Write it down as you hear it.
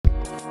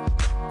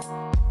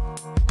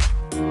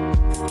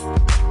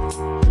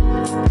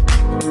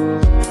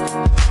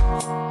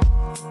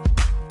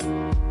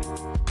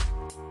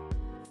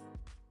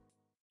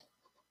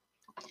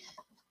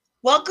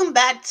Welcome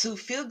back to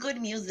Feel Good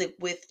Music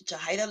with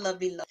Jahida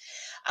Lovely Love.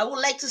 I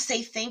would like to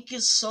say thank you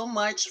so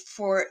much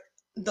for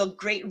the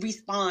great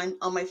response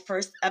on my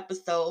first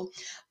episode,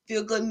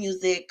 Feel Good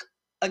Music.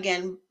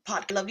 Again,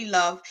 podcast Lovely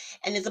Love,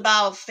 and it's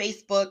about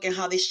Facebook and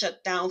how they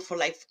shut down for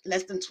like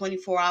less than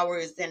 24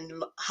 hours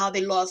and how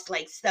they lost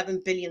like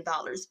 $7 billion.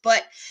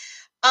 But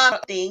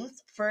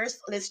things first,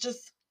 let's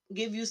just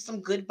give you some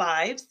good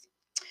vibes.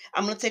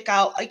 I'm gonna take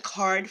out a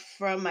card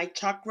from my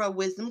Chakra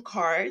Wisdom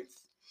cards,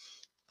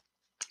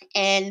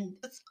 and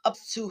it's up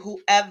to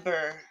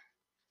whoever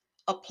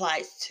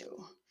applies to.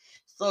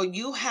 So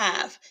you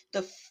have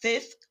the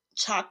fifth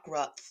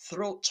chakra,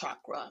 throat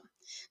chakra.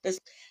 This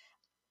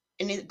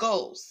and it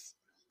goes.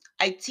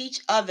 I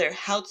teach other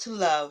how to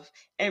love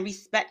and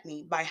respect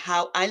me by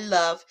how I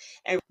love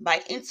and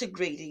by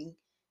integrating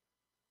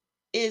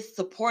is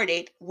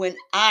supported when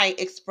I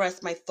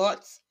express my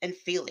thoughts and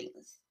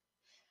feelings.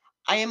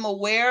 I am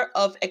aware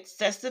of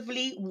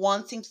excessively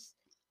wanting.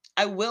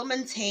 I will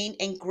maintain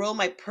and grow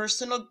my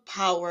personal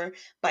power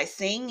by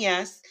saying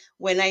yes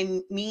when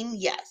I mean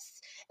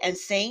yes and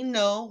saying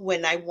no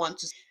when I want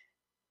to.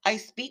 I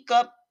speak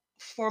up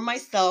for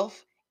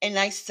myself and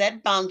I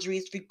set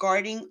boundaries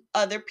regarding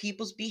other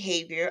people's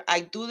behavior.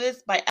 I do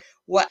this by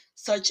what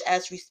such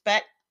as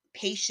respect,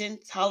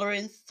 patience,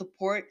 tolerance,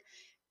 support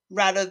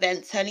rather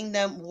than telling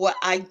them what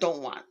I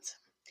don't want.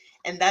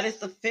 And that is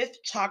the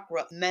fifth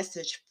chakra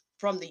message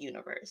from the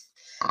universe.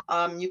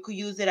 You could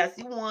use it as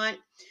you want.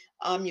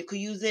 You could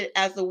use it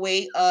as a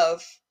way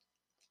of,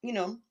 you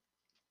know,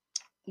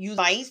 use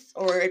advice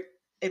or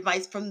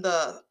advice from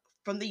the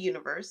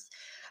universe.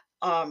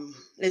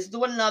 Let's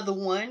do another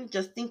one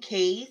just in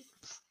case.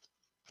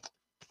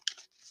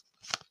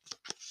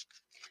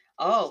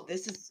 Oh,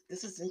 this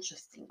is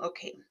interesting.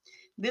 Okay.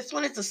 This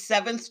one is the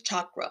seventh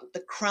chakra,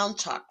 the crown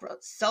chakra,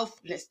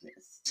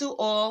 selflessness. To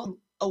all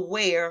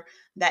aware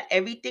that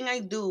everything I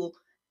do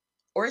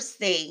or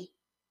say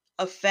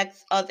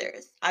affects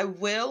others. I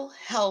will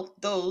help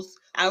those.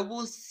 I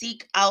will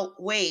seek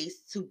out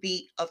ways to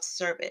be of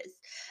service.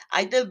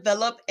 I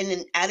develop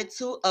an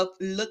attitude of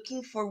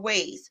looking for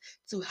ways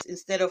to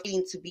instead of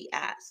waiting to be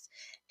asked.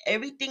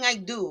 Everything I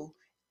do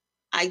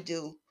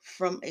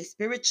from a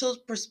spiritual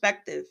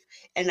perspective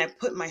and I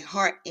put my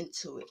heart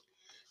into it.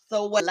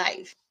 So what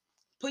life?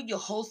 Put your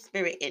whole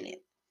spirit in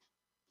it.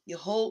 Your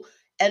whole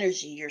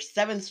energy, your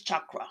seventh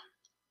chakra.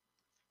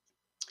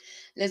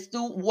 Let's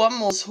do one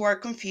more who are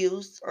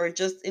confused or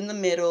just in the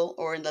middle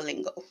or in the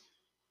lingo.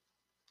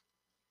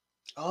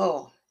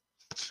 Oh,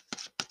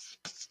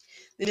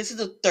 this is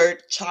the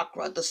third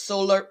chakra, the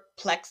solar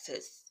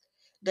plexus,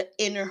 the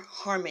inner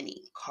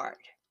harmony card.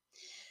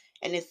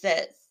 And it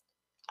says,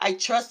 I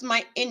trust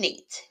my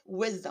innate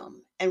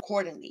wisdom and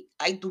accordingly,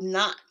 I do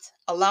not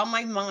allow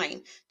my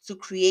mind to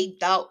create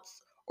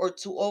doubts or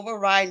to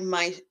override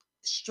my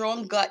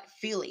strong gut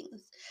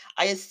feelings.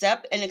 I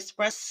accept and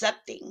express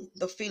accepting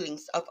the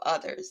feelings of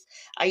others.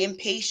 I am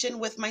patient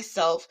with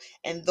myself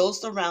and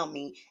those around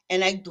me,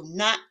 and I do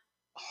not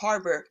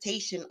harbor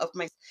expectation of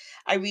myself.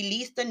 I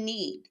release the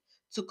need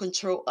to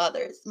control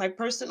others. My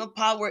personal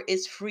power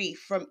is free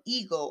from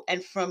ego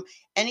and from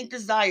any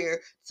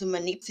desire to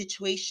manipulate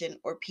situation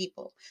or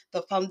people.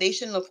 The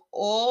foundation of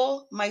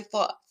all my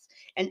thoughts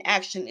and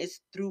action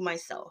is through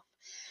myself.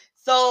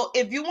 So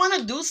if you want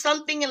to do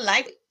something in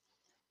life,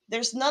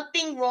 there's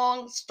nothing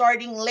wrong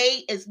starting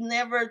late. It's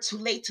never too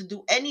late to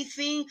do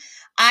anything.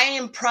 I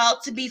am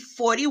proud to be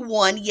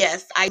 41.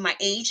 Yes, I my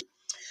age.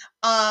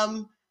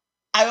 Um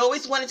I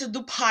always wanted to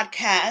do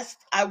podcasts.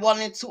 I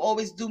wanted to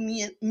always do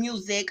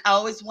music. I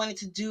always wanted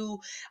to do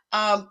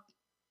um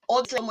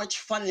all so much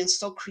fun and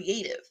so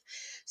creative.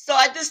 So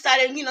I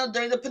decided,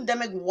 during the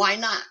pandemic, why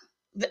not?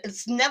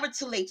 It's never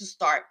too late to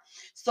start.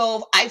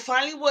 So I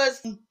finally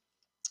was.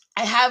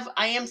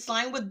 I am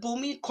signed with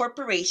Boomy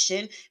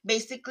Corporation.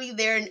 Basically,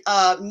 they're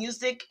a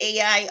music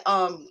AI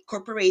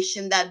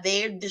corporation that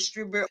they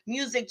distribute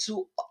music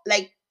to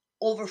like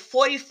over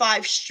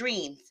 45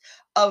 streams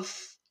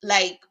of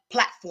like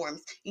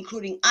platforms,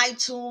 including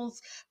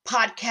iTunes,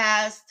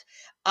 podcast,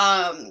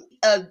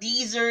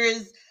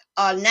 Deezer's,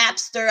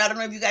 Napster. I don't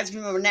know if you guys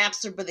remember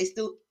Napster, but they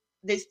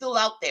still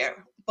out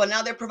there. But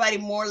now they're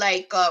providing more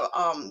like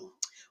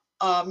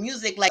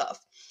music like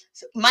stuff.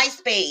 So,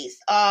 MySpace.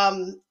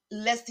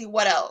 Let's see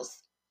what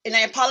else. And I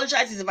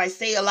apologize if I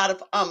say a lot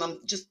of I'm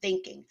just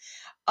thinking.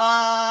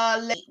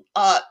 All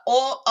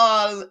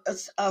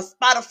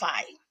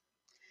Spotify.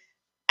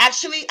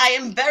 Actually, I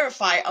am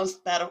verified on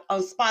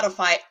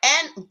Spotify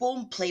and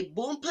Boomplay.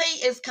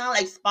 Boomplay is kind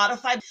of like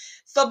Spotify.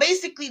 So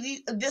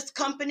basically, this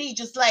company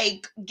just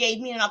like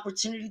gave me an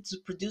opportunity to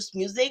produce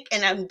music,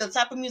 and the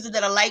type of music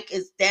that I like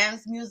is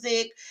dance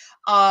music,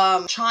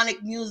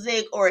 electronic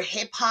music, or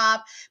hip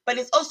hop. But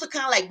it's also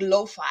kind of like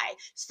lo-fi.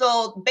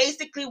 So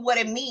basically, what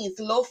it means,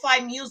 lo-fi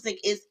music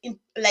is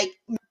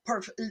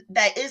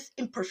that is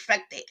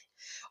imperfected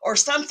or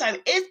sometimes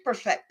it's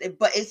perfected,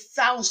 but it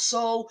sounds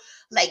so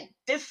like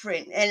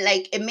different and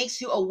like it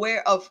makes you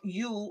aware of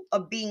you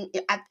of being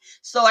at.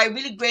 So I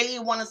really greatly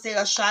want to say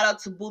a shout out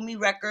to Boomy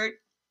Record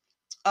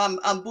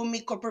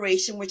Boomy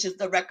Corporation, which is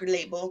the record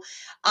label.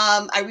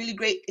 I really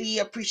greatly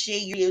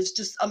appreciate you. It's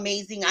just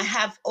amazing. I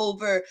have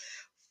over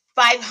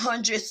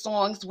 500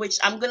 songs, which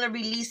I'm gonna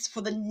release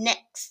for the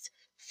next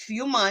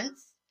few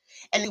months,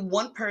 and only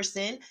one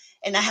person,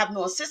 and I have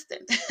no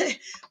assistant.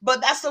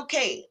 But that's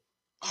okay.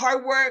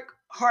 Hard work,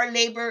 hard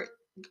labor,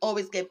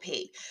 always get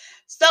paid.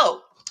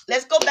 So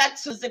let's go back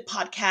to the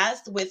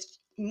podcast with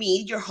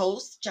me, your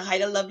host,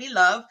 Jahida Lovely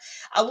Love.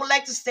 I would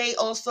like to say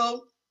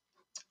also,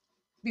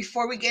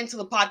 before we get into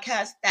the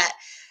podcast, that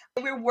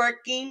we're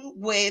working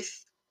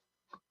with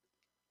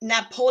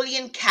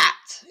Napoleon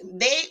Cat.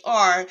 They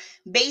are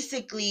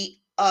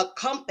basically a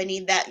company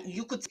that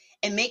you could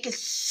and make it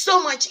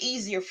so much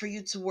easier for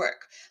you to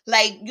work.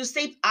 Like, you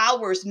save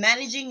hours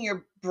managing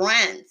your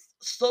brand's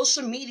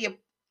social media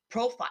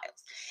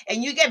profiles,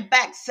 and you get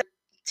back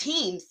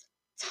teams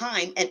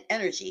time and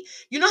energy.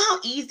 You know how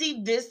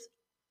easy this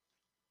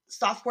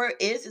software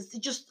is?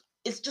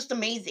 It's just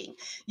amazing.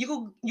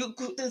 You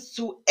could this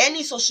to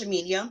any social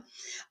media,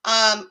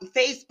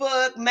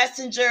 Facebook,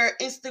 Messenger,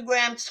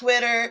 Instagram,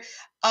 Twitter,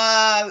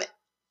 um,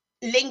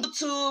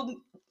 YouTube,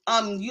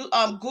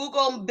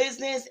 Google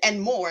Business,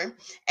 and more.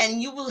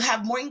 And you will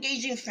have more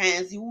engaging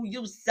fans.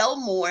 You sell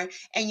more,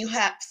 and you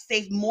have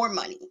save more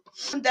money.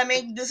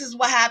 Pandemic, this is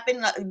what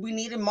happened. We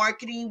needed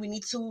marketing. We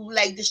need to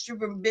like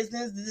distribute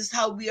business. This is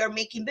how we are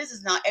making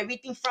business now.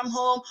 Everything from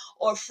home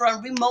or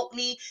from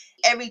remotely,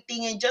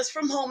 everything and just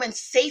from home and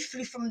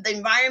safely from the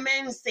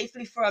environment,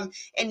 safely from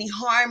any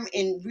harm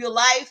in real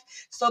life.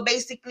 So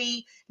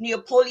basically,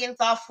 Neapolitan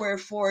software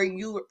for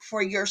you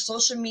for your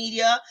social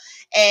media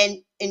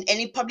and in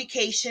any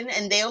publication.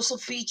 And they also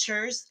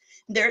features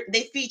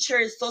they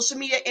feature social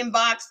media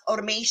inbox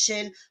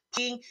automation,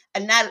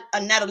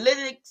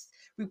 analytics,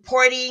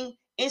 reporting,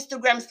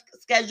 Instagram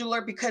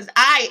scheduler. Because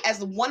I,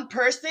 as one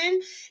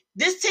person,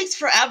 this takes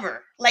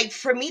forever. Like,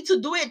 for me to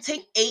do it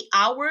take 8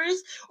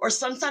 hours, or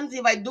sometimes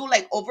if I do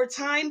like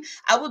overtime,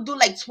 I would do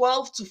like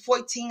 12 to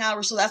 14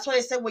 hours. So that's why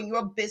I said, when you're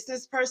a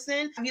business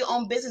person, have your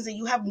own business and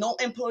you have no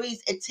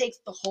employees, it takes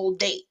the whole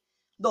day.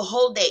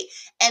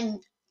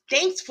 And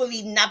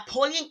thankfully,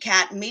 Napoleon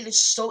Cat made it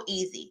so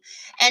easy,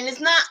 and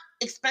it's not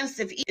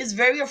expensive. It's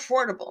very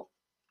affordable.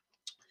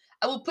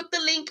 I will put the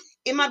link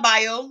in my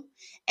bio,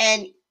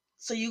 and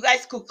so you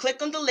guys could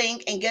click on the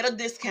link and get a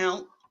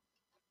discount.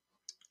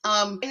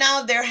 Right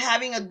now they're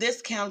having a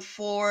discount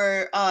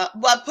for well,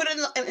 I put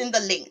it in the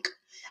link.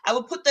 I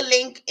will put the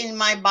link in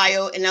my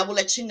bio, and I will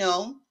let you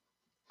know.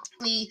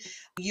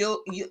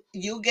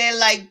 You get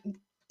like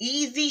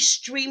easy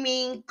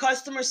streaming,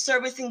 customer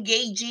service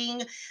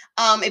engaging,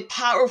 a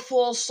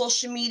powerful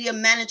social media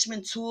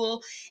management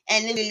tool,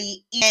 and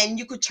and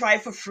you could try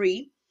for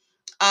free.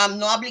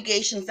 No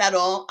obligations at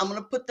all. I'm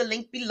gonna put the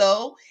link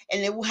below,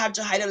 and it will have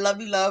Jahida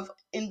Lovely Love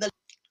in the,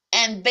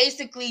 and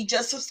basically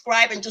just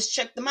subscribe and just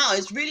check them out.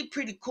 It's really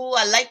pretty cool.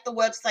 I like the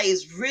website.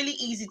 It's really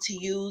easy to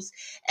use,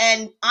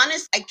 and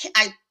honest, I can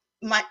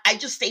I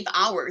just save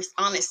hours,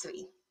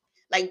 honestly,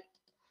 like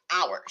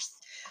hours.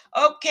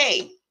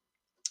 Okay,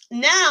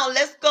 now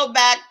let's go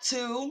back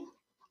to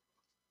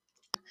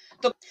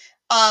the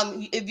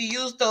if you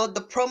use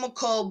the promo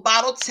code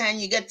bottle 10,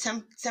 you get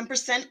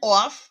 10%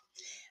 off.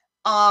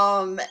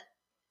 I'm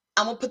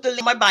gonna put the link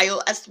in my bio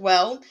as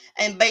well.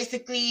 And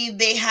basically,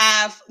 they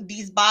have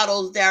these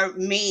bottles that are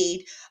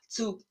made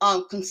to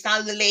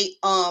consolidate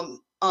the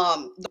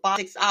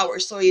 6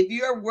 hours. So if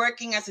you're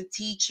working as a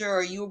teacher,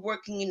 or you're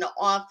working in the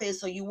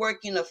office, or you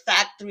work in a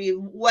factory,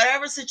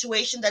 whatever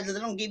situation that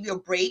doesn't give you a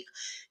break,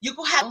 you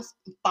could have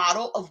a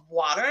bottle of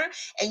water,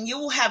 and you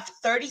will have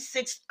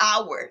 36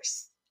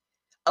 hours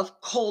of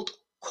cold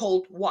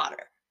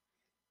water.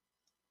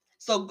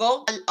 So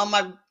go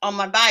on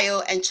my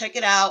bio and check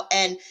it out,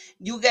 and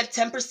you get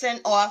 10%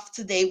 off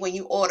today when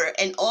you order.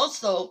 And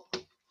also,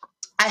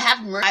 I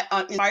have merch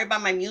inspired by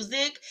my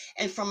music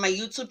and from my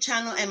YouTube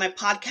channel and my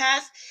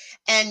podcast.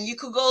 And you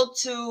could go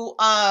to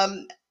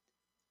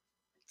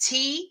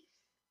t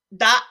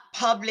dot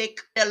public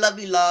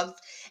lovely loves,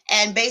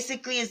 and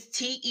basically it's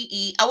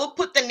TEE. I will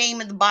put the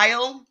name in the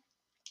bio,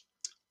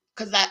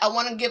 because I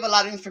want to give a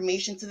lot of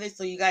information to this,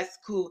 so you guys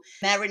could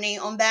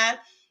marinate on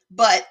that.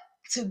 But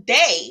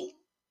today,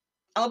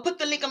 I'm gonna put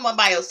the link in my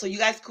bio so you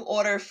guys could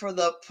order for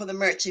the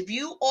merch. If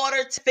you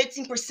order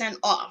 15%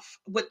 off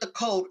with the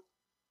code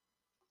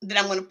that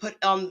I'm gonna put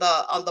on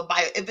the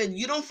bio. If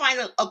you don't find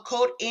a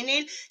code in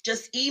it,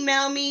 just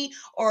email me,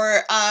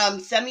 or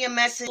send me a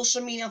message.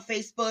 Social media on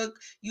Facebook,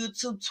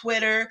 YouTube,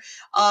 Twitter,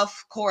 of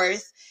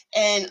course,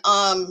 and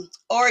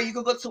or you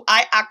could go to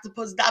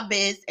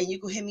ioctopus.biz, and you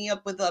could hit me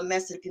up with a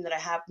message that I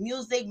have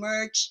music,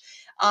 merch,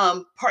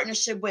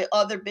 partnership with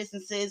other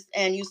businesses,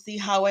 and you see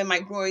how am I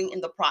growing in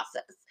the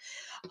process.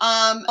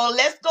 So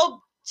let's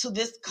go to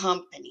this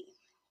company,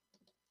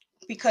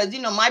 because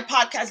my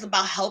podcast is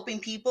about helping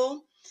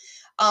people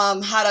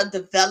how to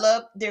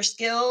develop their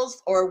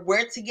skills, or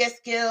where to get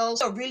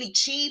skills, or really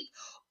cheap,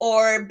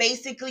 or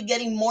basically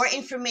getting more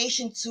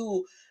information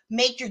to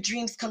make your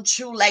dreams come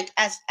true, like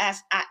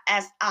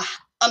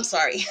I'm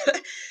sorry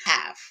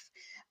have.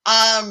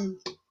 um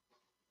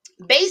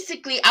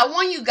basically, I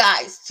want you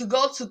guys to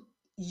go to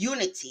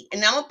Unity,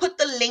 and I'm gonna put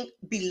the link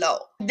below.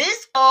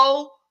 This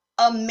so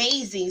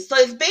amazing. So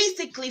it's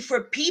basically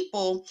for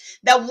people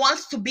that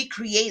wants to be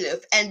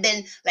creative, and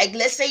then, like,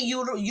 let's say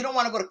you don't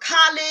want to go to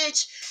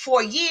college,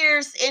 4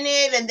 years in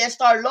it, and then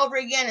start all over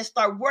again and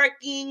start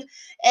working,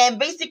 and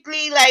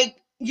basically, like,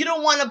 you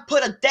don't want to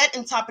put a debt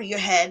on top of your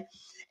head,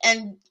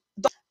 and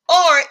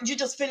or you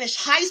just finished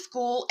high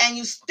school and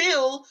you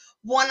still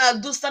want to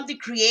do something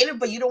creative,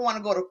 but you don't want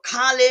to go to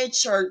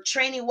college or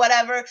training,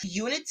 whatever.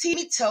 Unity, let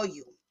me tell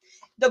you,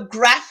 the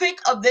graphic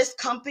of this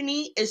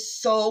company is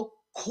so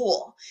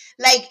cool.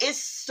 Like,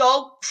 it's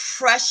so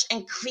fresh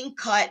and clean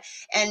cut,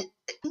 and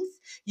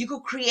you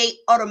could create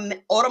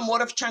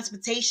automotive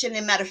transportation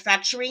and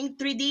manufacturing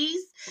 3Ds,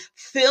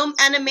 film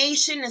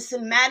animation and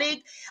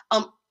cinematic,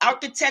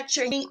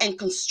 architecture and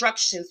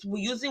constructions.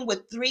 We're using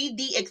with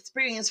 3D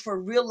experience for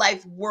real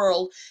life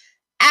world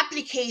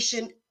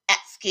application at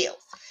scale.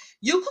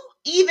 You could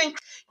even,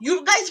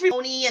 you guys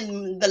remember Sony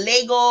and the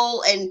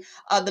Lego and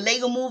the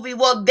Lego movie.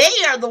 Well, they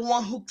are the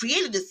one who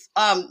created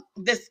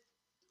this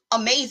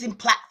amazing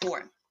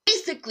platform.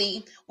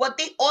 Basically, what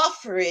they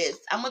offer is,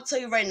 I'm gonna tell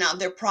you right now,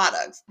 their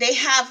products. They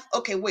have,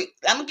 okay, wait,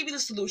 I'm gonna give you the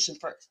solution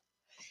first.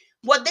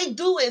 What they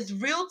do is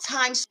real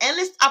time,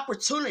 endless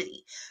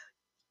opportunity.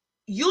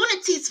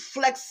 Unity's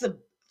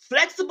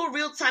flexible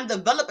real-time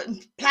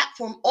development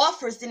platform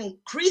offers an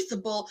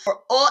increasable for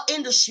all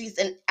industries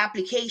and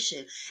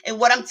application. And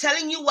what I'm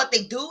telling you, what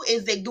they do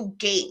is they do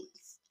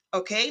games.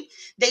 Okay,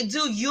 they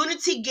do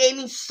Unity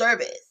gaming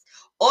service,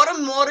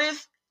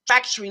 automotive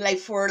factory, like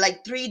for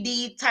like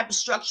 3D type of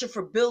structure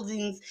for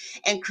buildings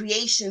and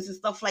creations and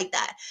stuff like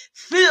that,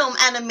 film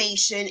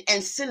animation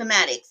and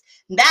cinematics.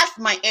 That's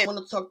my area I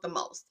want to talk the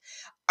most.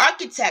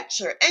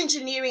 Architecture,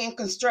 engineering and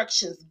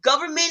constructions,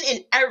 government and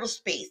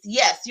aerospace.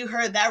 Yes, you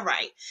heard that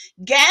right.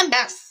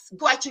 Yes,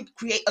 go actually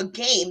create a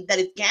game that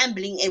is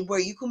gambling and where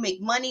you can make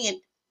money and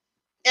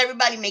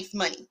everybody makes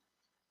money.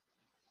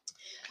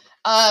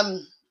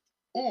 Um,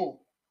 ooh,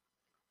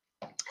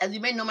 as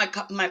you may know, my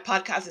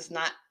podcast is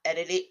not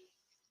edited,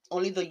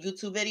 only the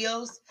YouTube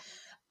videos,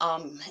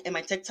 and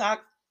my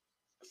TikTok.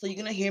 So you're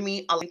gonna hear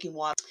me drinking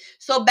water.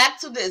 So back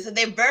to this,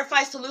 they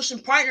verify solution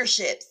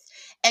partnerships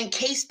and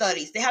case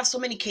studies. They have so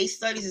many case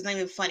studies, it's not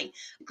even funny.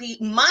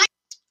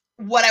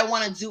 What I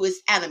want to do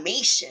is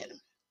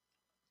animation,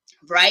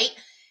 right?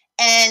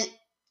 And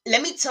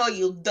let me tell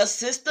you, the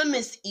system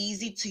is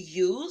easy to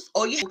use.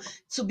 All you have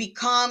to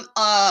become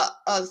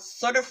a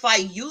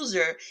certified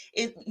user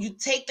is you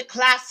take the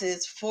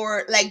classes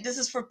for, like, this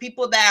is for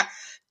people that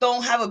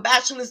don't have a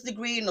bachelor's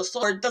degree,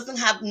 or doesn't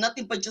have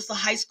nothing but just a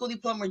high school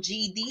diploma or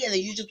GED, and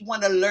then you just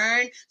want to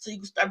learn so you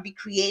can start be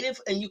creative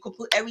and you can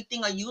put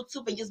everything on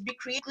YouTube and just be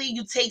creative.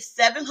 You take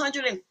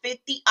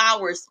 750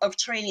 hours of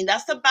training.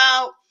 That's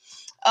about,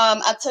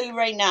 I'll tell you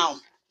right now,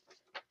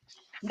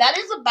 that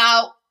is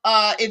about,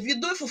 if you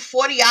do it for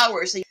 40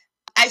 hours,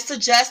 I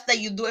suggest that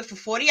you do it for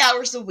 40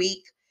 hours a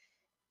week,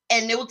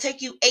 and it will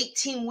take you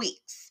 18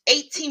 weeks,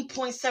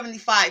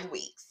 18.75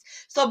 weeks.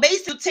 So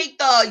basically, you take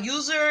the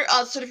user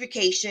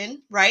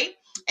certification, right?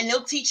 And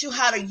they'll teach you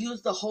how to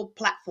use the whole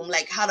platform,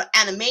 like how to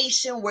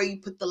animation, where you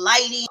put the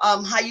lighting,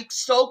 how you,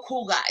 so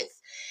cool,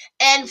 guys.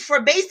 And for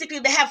basically,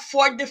 they have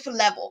 4 different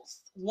levels: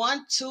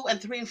 1, 2,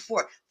 and 3, and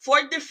 4.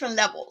 4 different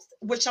levels,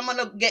 which I'm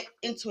gonna get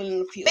into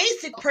in a few.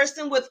 Basic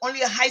person with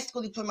only a high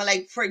school diploma,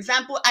 like for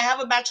example, I have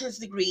a bachelor's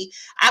degree.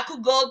 I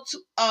could go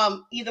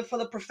to either for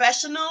the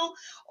professional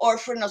or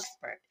for an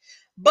expert.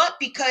 But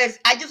because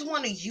I just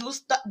want to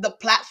use the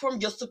platform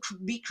just to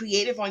be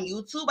creative on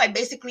YouTube, I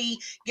basically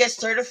get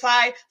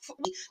certified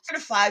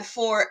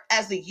for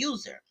as a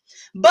user.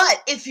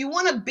 But if you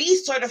want to be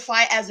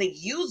certified as a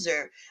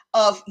user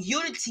of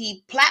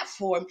Unity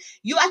platform,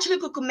 you actually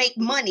could make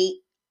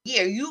money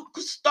year. You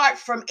could start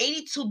from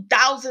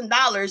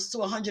 $82,000 to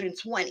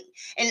 120,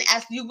 and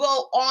as you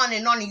go on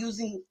and on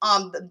using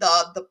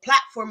the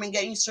platform and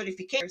getting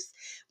certifications,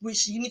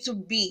 which you need to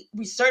be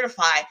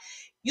recertified,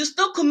 you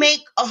still could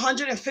make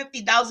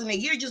 150,000 a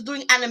year just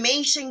doing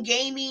animation,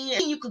 gaming,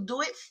 and you could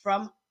do it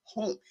from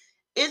home.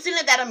 Isn't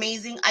it that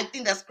amazing? I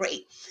think that's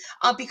great.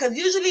 Because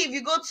usually, if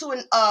you go to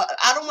an,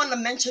 I don't want to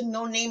mention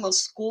no name of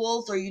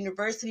schools or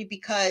university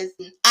because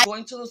I'm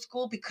going to the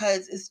school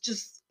because it's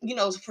just,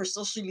 for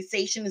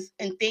socialization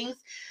and things.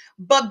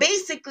 But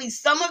basically,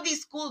 some of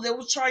these schools, they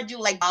will charge you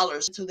like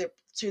dollars to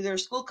their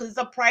school because it's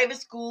a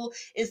private school.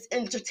 It's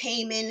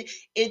entertainment.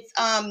 It's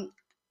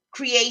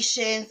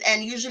creations,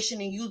 and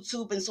usually in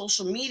YouTube and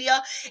social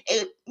media,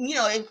 it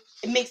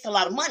makes a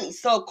lot of money.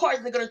 So of course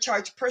they're going to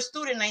charge per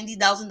student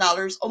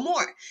 $90,000 or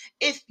more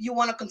if you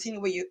want to continue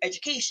with your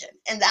education,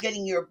 and that's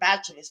getting your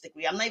bachelor's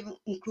degree. I'm not even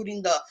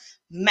including the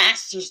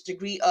master's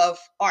degree of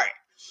art.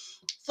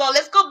 So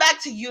let's go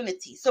back to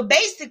Unity. So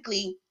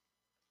basically,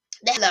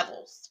 they have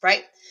levels,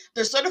 right?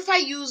 The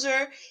certified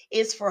user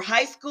is for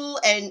high school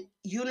and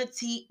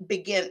Unity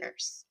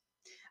beginners.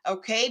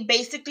 Okay,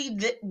 basically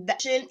the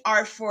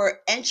are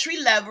for entry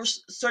level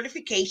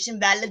certification,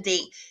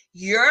 validate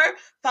your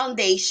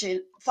foundational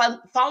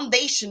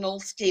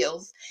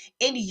skills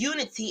in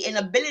Unity and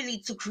ability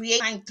to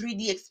create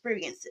 3D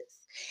experiences.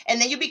 And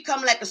then you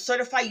become like a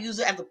certified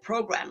user as a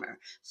programmer,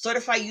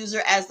 certified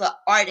user as an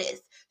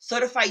artist,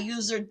 certified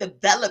user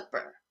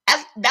developer.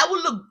 That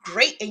would look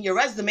great in your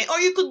resume. Or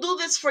you could do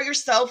this for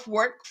yourself,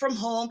 work from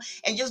home,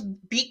 and just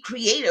be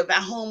creative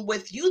at home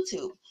with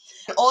YouTube.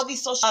 All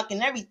these social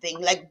and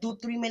everything, like do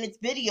 3 minutes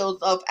videos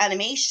of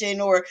animation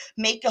or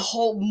make a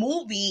whole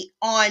movie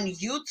on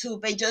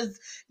YouTube and just,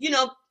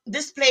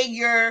 display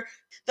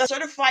the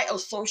certified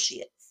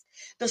associates.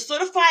 The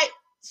certified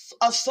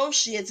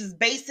associates is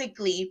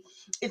basically,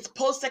 it's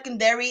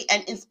post-secondary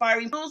and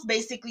inspiring tools.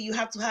 Basically, you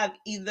have to have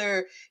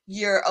either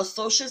your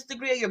associate's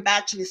degree or your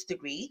bachelor's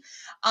degree.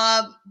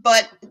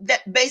 But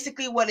that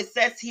basically what it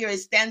says here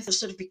is stands for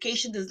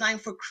certification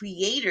designed for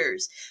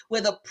creators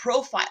with a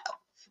profile,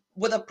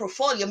 with a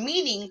portfolio,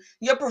 meaning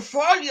your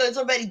portfolio is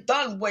already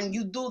done when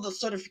you do the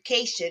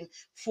certification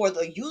for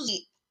the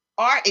user.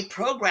 Are a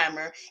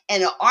programmer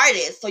and an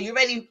artist, so you're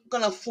already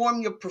gonna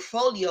form your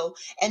portfolio,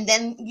 and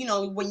then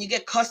when you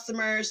get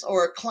customers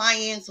or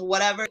clients or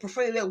whatever,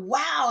 portfolio, like,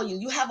 wow,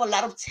 you have a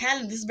lot of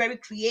talent, this is very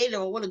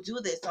creative, I want to do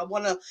this, I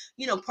want to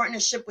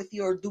partnership with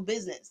you or do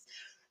business.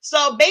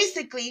 So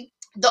basically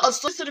the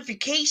associate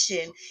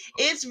certification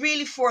is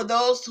really for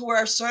those who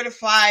are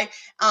certified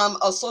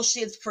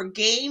associates for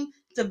game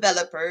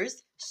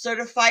developers,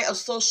 certified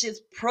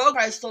associates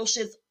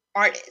associates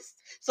artists.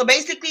 So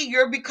basically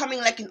you're becoming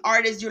like an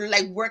artist, you're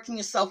like working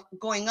yourself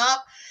going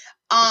up.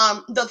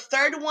 The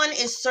third one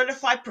is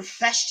certified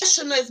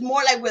professional, is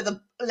more like with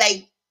a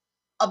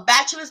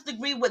bachelor's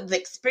degree with the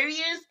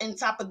experience, and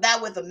top of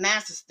that with a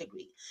master's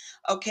degree.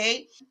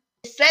 Okay,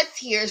 it says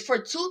here is for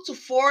 2 to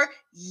 4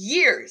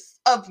 years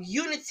of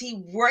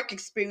Unity work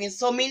experience.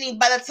 So meaning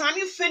by the time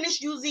you finish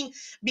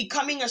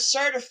becoming a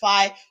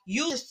certified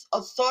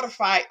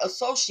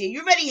associate,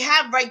 you already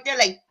have right there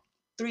like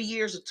 3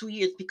 years or 2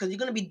 years, because you're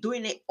going to be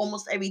doing it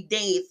almost every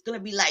day. It's going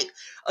to be like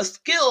a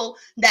skill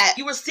that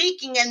you were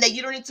seeking and that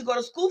you don't need to go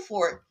to school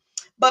for.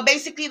 But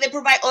basically they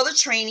provide other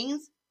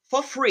trainings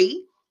for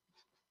free.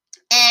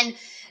 And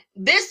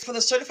this for the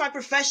certified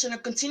professional,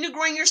 continue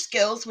growing your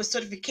skills with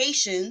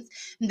certifications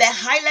that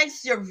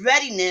highlights your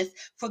readiness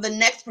for the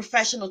next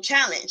professional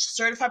challenge.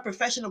 Certified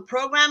professional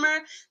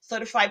programmer,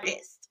 certified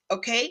artist.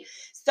 Okay.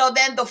 So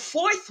then the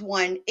fourth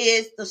one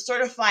is the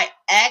certified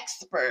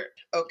expert.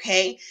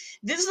 Okay.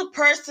 This is a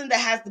person that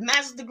has the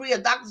master's degree, a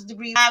doctor's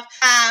degree, have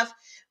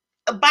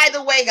by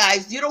the way,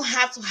 guys, you don't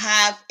have to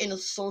have an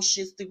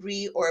associate's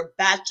degree or a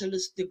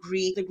bachelor's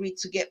degree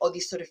to get all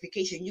these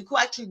certification. You could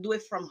actually do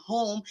it from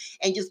home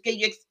and just get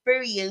your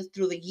experience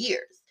through the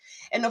years.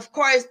 And of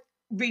course,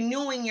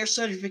 renewing your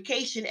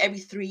certification every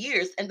 3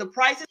 years. And the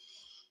price is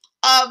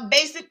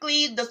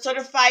basically the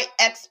certified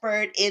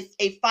expert is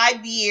a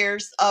 5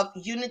 years of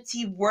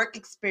Unity work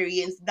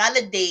experience,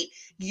 validate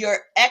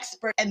your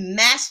expert and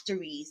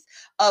masteries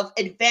of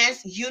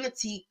advanced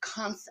Unity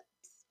concepts.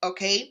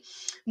 Okay,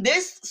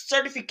 this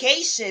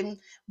certification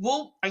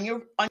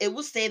it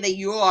will say that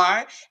you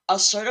are a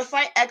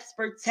certified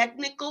expert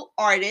technical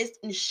artist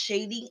in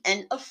shading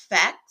and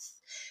effects,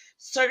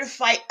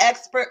 certified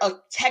expert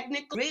of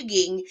technical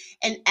rigging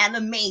and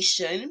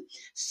animation,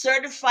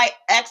 certified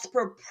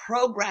expert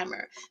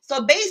programmer.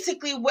 So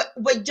basically, what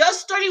just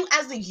starting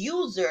as a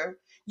user,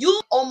 you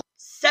almost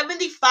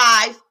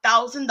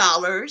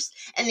 $75,000,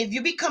 and if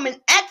you become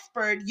an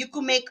expert, you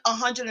could make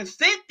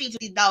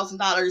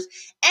 $150,000,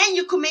 and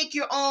you could make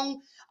your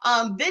own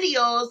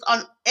videos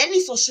on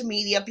any social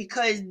media,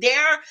 because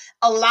they're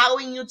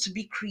allowing you to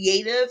be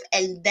creative,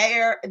 and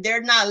they're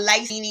not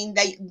licensing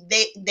that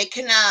they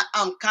cannot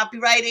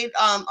copyright it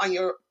on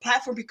your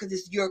platform, because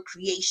it's your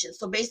creation.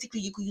 So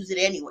basically you could use it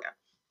anywhere.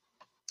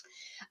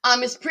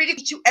 It's pretty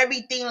to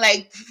everything,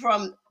 like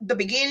from the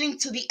beginning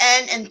to the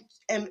end,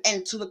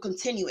 and to the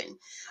continuing.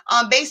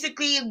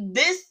 Basically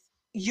this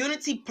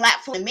Unity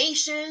platform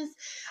animations,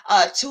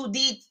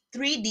 2D,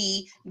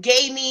 3D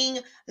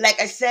gaming, like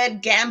I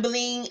said,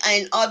 gambling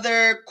and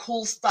other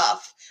cool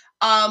stuff.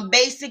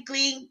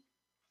 Basically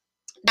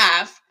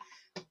have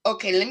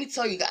Okay, let me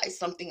tell you guys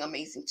something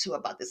amazing too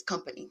about this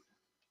company.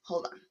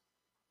 Hold on.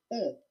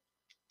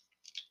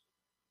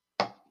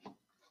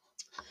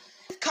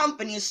 This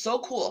company is so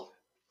cool.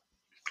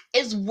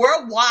 It's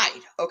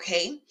worldwide,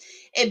 okay?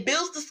 It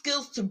builds the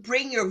skills to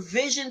bring your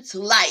vision to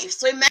life.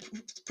 So it might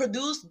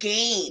produce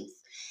games.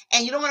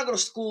 And you don't want to go to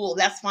school,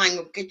 that's fine,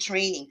 go get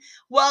training.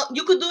 Well,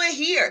 you could do it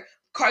here.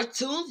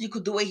 Cartoons, you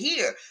could do it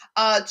here.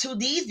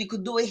 2Ds, you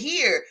could do it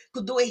here.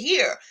 Could do it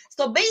here.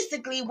 So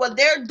basically, what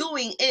they're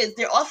doing is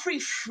they're offering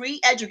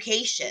free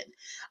education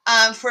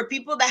for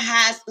people that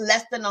has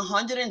less than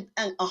 100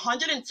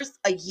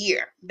 a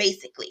year,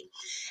 basically.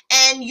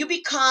 And you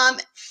become,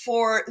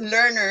 for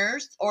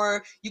learners,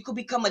 or you could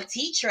become a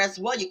teacher as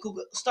well. You could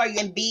start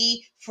and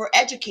be for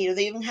educator.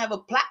 They even have a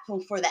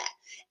platform for that.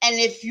 And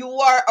if you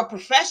are a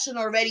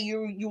professional already,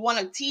 you want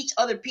to teach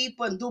other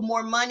people and do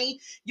more money,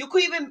 you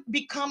could even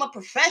become a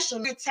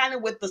professional. You're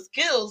talented with the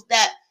skills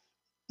that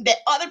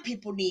other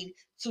people need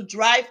to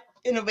drive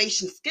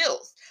innovation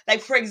skills.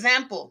 Like for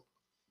example,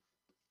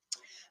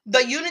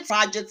 the Unity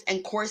projects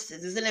and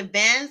courses is an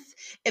advance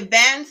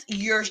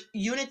your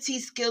Unity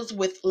skills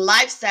with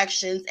live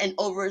sections and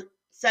over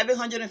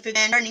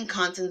 750 learning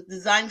content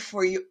designed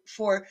for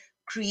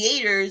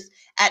creators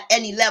at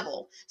any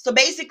level. So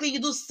basically you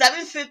do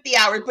 750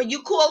 hours, but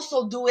you could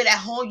also do it at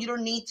home. You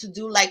don't need to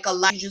do like a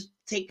live, you just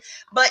take.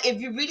 But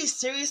if you're really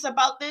serious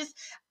about this,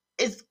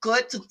 it's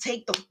good to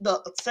take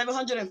the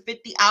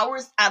 750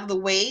 hours out of the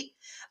way,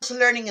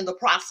 learning in the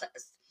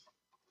process.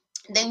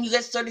 Then you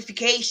get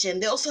certification.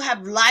 They also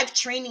have live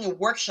training and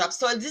workshops.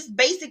 So this is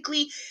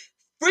basically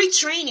free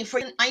training for.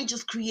 I'm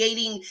just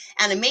creating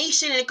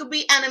animation, and it could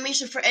be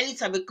animation for any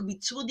type. It could be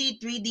 2D,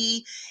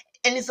 3D,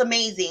 and it's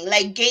amazing.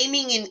 Like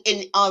gaming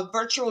in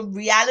virtual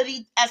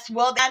reality as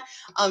well. That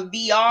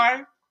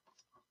VR.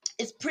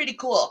 It's pretty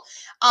cool.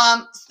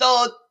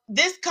 So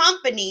this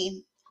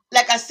company,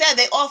 like I said,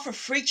 they offer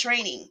free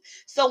training.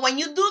 So when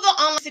you do the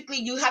online, basically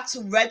you have to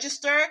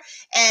register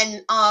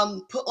and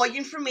put all your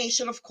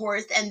information, of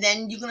course, and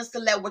then you're gonna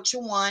select what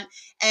you want.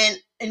 And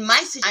in my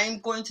situation,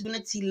 I'm going to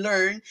Unity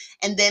Learn,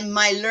 and then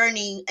my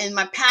learning and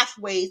my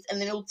pathways,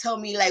 and then it will tell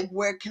me like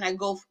where can I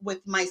go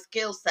with my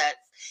skill sets.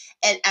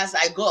 And as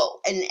I go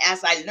and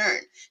as I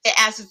learn, it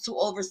adds to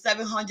over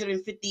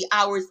 750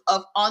 hours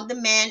of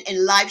on-demand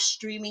and live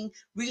streaming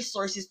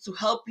resources to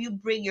help you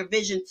bring your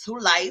vision to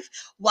life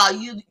while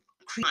you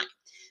create.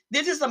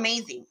 This is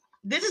amazing.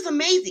 This is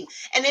amazing.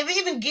 And it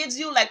even gives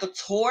you like a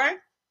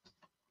tour,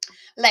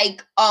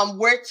 like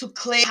where to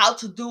click, how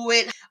to do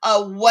it,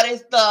 what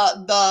is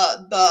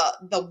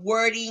the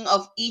wording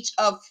of each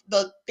of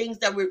the things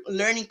that we're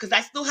learning, because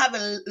I still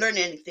haven't learned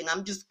anything.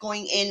 I'm just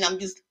going in, I'm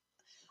just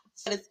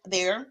it's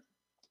there.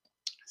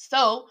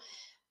 So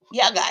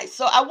yeah, guys,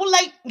 so I would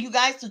like you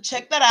guys to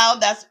check that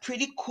out. That's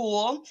pretty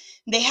cool.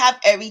 They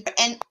have everything.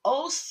 And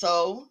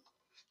also,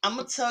 I'm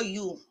gonna tell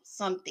you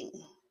something.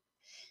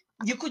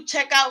 You could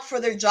check out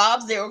for their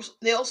jobs. They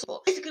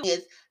also basically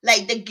is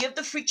like they give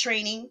the free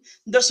training.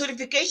 The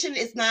certification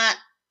is not,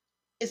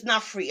 it's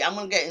not free. I'm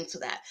gonna get into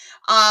that.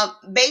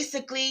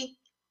 Basically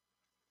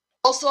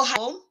also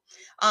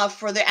have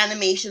for their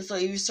animation. So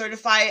if you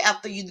certify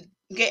after you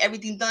get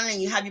everything done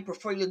and you have your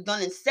portfolio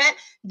done and set,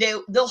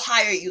 they'll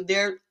hire you.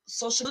 Their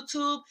social,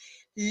 YouTube,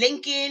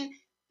 LinkedIn,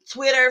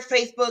 Twitter,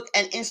 Facebook,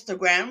 and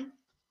Instagram.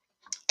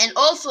 And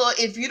also,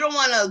 if you don't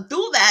want to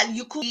do that,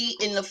 you could be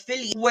an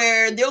affiliate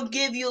where they'll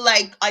give you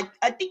like I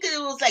think it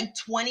was like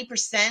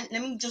 20%.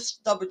 Let me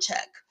just double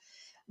check.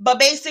 But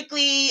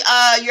basically,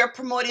 you're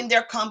promoting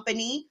their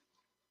company,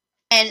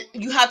 and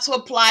you have to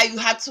apply. You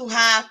have to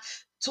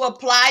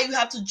apply. You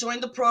have to join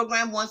the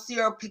program. Once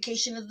your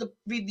application is the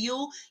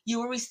review, you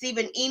will receive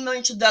an email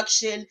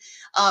introduction.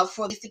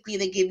 For basically,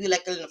 they give you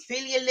like an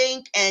affiliate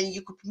link, and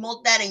you could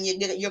promote that, and you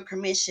get your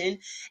commission.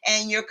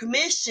 And your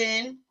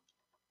commission,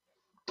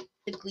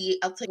 basically,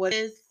 I'll tell you what it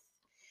is.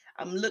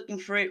 I'm looking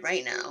for it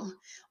right now.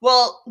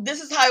 Well,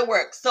 this is how it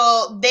works.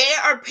 So they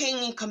are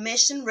paying in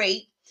commission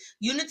rate.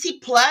 Unity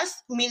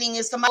Plus, meaning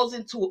if somebody goes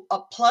into a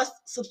plus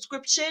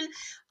subscription,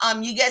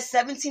 you get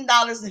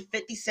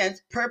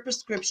 $17.50 per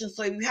prescription.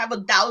 So if you have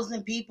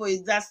 1,000 people,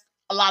 that's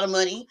a lot of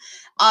money.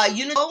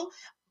 Unity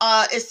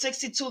is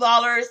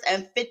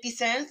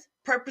 $62.50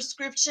 per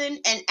prescription,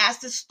 and as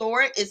the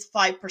store is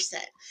 5%.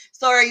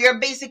 So you're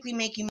basically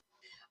making.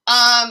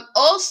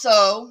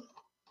 Also,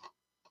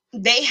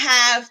 they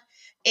have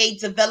a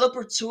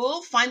developer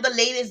tool. Find the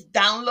latest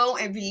download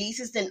and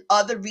releases and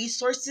other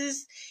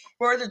resources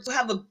further to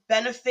have a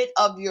benefit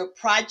of your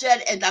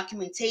project and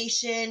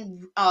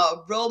documentation,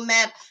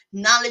 roadmap,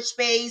 knowledge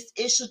base,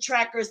 issue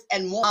trackers,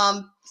 and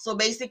more. So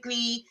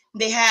basically,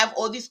 they have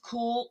all these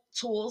cool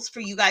tools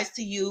for you guys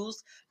to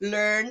use,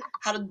 learn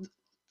how to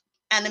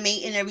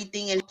animate and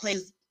everything, and play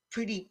is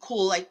pretty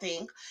cool, I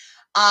think.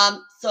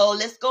 So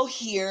let's go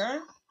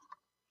here.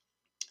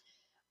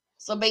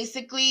 So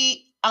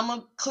basically, I'm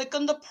gonna click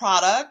on the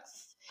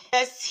products.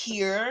 Yes,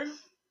 here.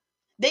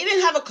 They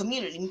even have a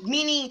community,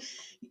 meaning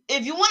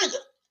if you want to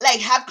like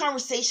have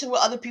conversation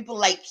with other people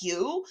like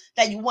you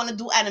that you want to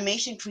do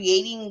animation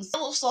creating, they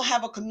also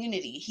have a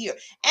community here,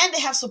 and they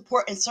have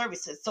support and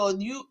services. So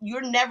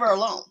you're never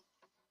alone.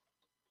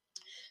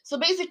 So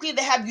basically,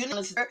 they have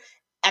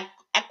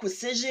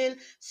acquisition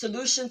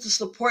solution to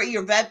support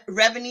your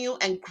revenue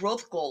and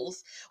growth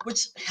goals.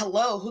 Which,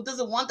 hello, who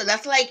doesn't want that?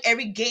 That's like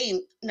every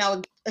game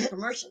now.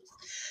 Commercials.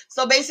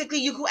 So basically,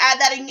 you could add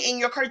that in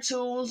your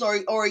cartoons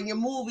or in your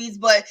movies.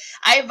 But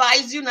I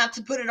advise you not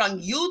to put it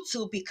on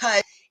YouTube,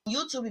 because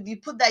YouTube, if you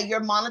put that you're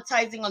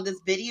monetizing on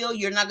this video,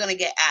 you're not gonna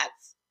get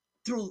ads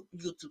through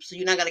YouTube, so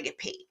you're not gonna get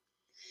paid.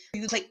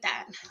 You click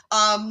that.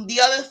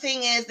 The other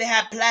thing is they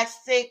have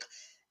plastic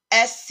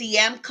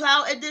SCM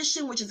Cloud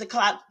Edition, which is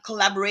a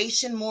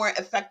collaboration more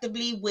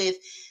effectively with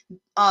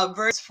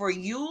Verse for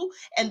you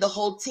and the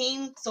whole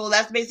team. So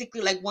that's basically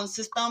like one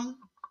system.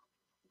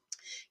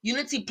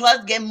 Unity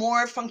Plus get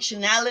more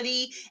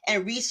functionality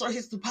and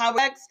resources to power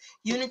X.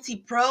 Unity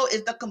Pro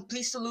is the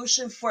complete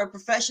solution for a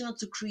professional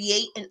to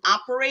create and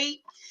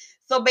operate.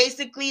 So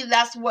basically,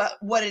 that's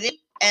what it is.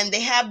 And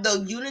they have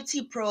the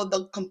Unity Pro,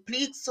 the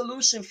complete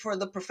solution for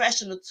the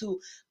professional to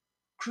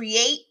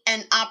create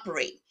and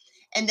operate.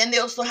 And then they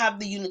also have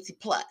the Unity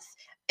Plus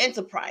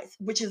Enterprise,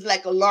 which is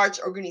like a large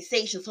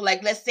organization. So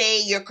like, let's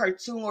say your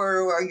cartoon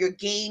or your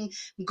game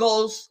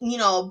goes,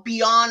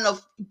 beyond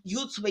of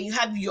YouTube, and you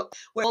have your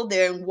go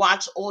there and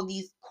watch all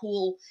these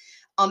cool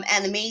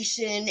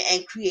animation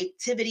and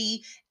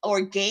creativity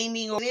or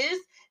gaming or it is,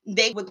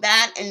 they with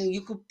that, and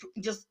you could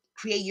just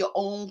create your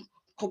own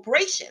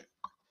corporation.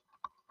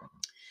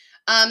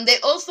 They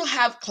also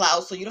have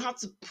cloud, so you don't have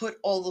to put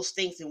all those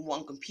things in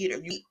one computer.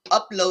 You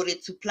upload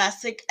it to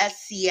Plastic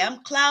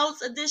SCM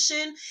Clouds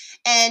Edition,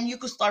 and you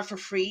could start for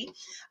free.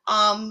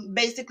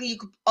 Basically, you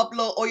could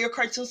upload all your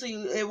cartoons, so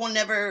it will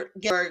never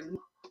get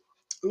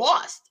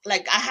lost.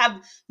 Like I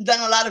have done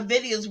a lot of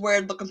videos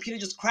where the computer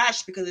just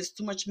crashed because there's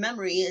too much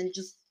memory and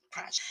just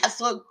crashed.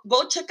 So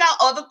go check out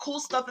all the cool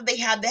stuff that they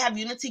have. They have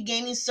Unity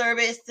Gaming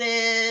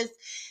Services.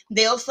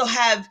 They also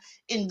have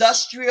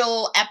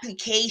industrial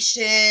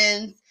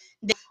applications,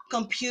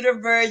 computer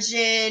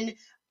version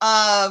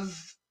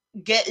of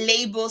Get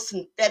Label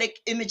synthetic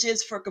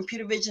images for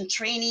computer vision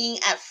training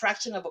at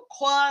fraction of a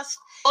cost.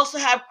 Also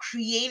have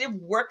creative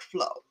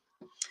workflow.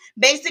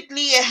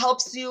 Basically, it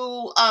helps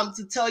you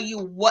to tell you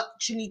what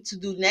you need to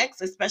do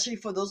next, especially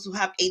for those who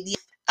have ADHD.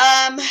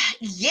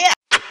 Yeah.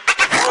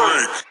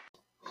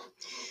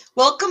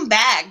 Welcome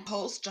back,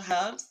 host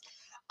Hubs.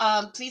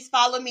 Please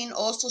follow me on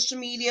all social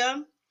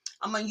media.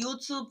 I'm on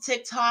YouTube,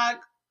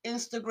 TikTok,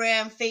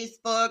 Instagram,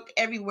 Facebook,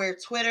 everywhere,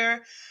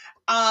 Twitter.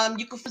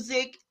 You can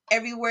music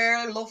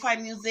everywhere, lo-fi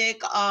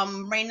music.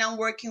 Right now I'm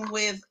working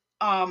with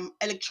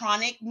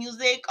electronic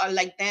music or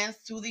like dance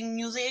soothing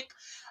music.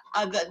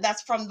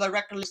 That's from the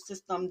record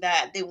system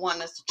that they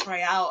want us to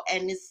try out,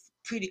 and it's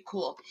pretty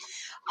cool.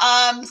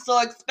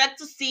 So expect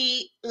to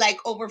see like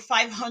over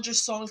 500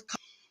 songs.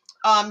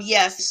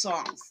 Yes,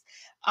 songs.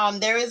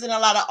 There isn't a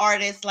lot of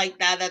artists like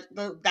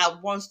that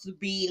wants to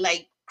be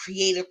like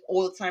creative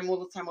all the time, all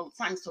the time, all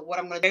the time. So what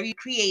I'm gonna do, very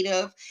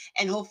creative,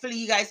 and hopefully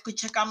you guys could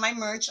check out my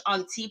merch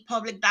on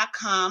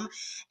tpublic.com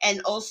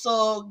and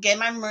also get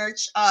my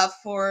merch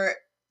for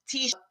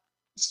t-shirts,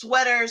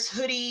 sweaters,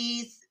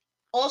 hoodies,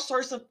 all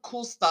sorts of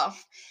cool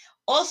stuff.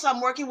 Also, I'm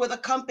working with a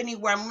company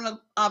where I'm gonna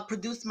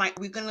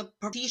we're gonna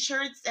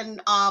t-shirts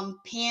and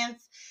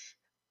pants,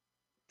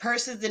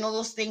 purses, and all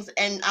those things,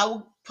 and I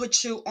will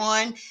put you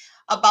on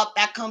about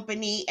that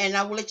company, and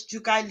I will let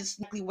you guys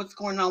exactly what's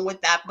going on with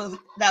that, but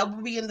that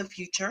will be in the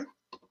future.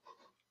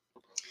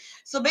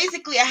 So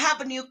basically, I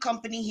have a new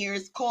company here.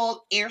 It's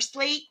called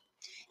AirSlate,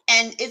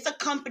 and it's a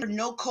company for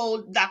no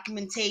code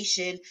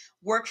documentation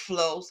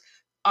workflows.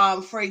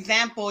 For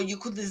example, you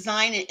could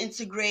design and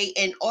integrate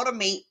and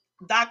automate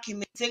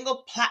document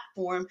single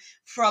platform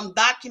from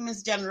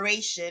documents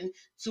generation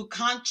to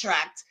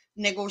contract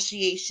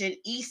negotiation,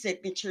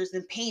 e-signatures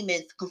and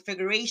payments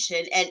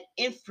configuration, and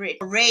infinite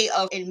array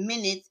of in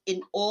minutes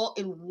in all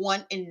in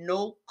one and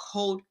no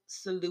code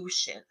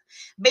solution.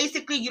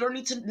 Basically, you don't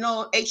need to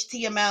know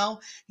HTML,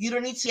 you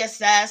don't need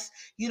CSS,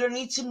 you don't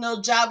need to know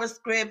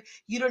JavaScript,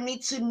 you don't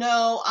need to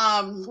know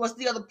what's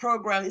the other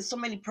program? There's so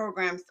many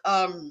programs.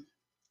 And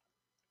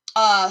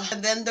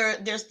then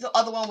there's the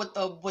other one with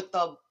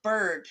the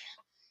bird.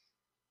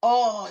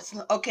 Oh, it's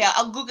not, okay.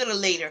 I'll Google it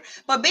later.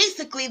 But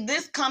basically,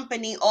 this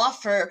company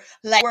offer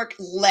like work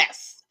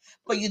less,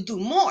 but you do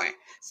more.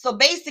 So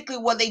basically,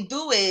 what they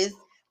do is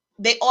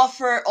they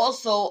offer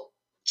also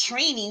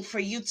training for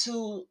you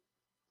to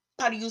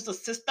how to use the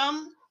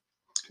system,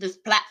 this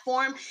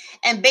platform,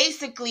 and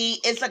basically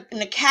it's like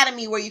an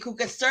academy where you could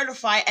get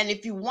certified, and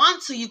if you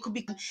want to you could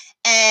be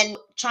and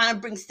trying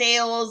to bring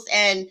sales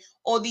and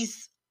all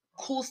these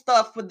cool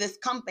stuff with this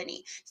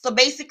company. So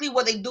basically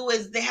what they do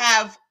is they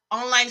have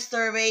online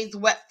surveys,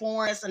 web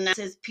forms,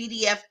 analysis,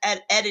 PDF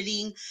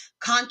editing,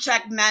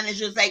 contract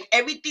managers, like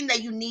everything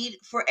that you need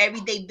for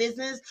everyday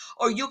business,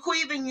 or you could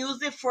even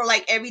use it for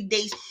like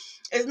everyday.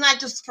 It's not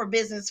just for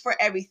business, for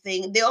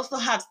everything. They also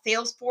have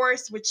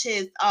Salesforce, which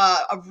is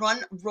a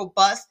run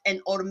robust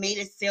and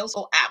automated sales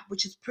app,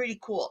 which is pretty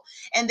cool.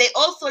 And they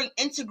also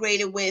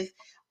integrated with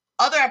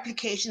other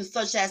applications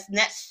such as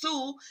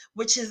NetSue,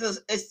 which is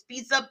it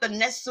speeds up the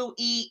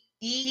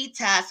NetSue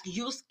task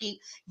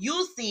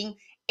using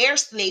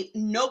AirSlate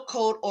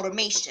no-code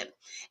automation.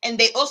 And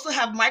they also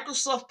have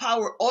Microsoft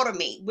Power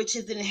Automate, which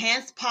is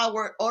enhanced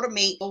Power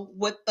Automate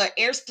with the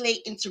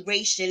AirSlate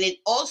integration. And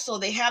also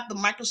they have the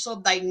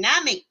Microsoft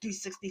Dynamic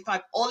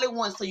 365 all in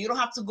one, so you don't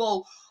have to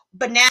go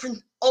banana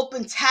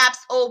open tabs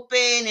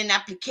open and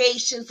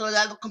applications, so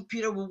that the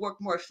computer will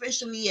work more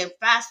efficiently and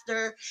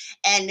faster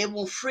and it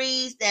won't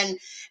freeze. And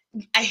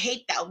I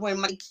hate that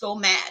when I'm so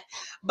mad.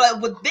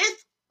 But with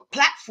this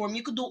platform,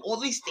 you could do all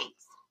these things.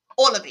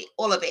 All of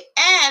it.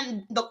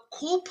 And the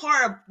cool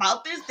part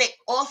about this, they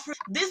offer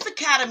this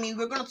academy.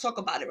 We're going to talk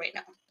about it right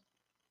now.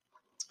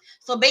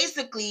 So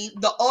basically,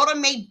 the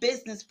automate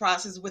business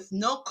process with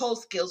no code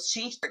skills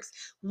change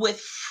with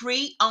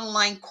free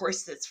online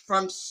courses,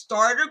 from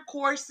starter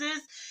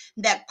courses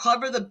that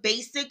cover the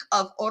basic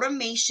of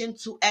automation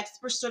to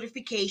expert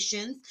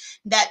certifications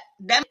that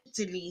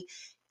definitely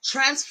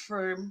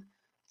transform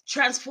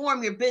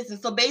transform your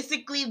business. So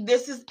basically,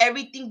 this is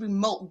everything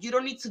remote. You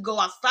don't need to go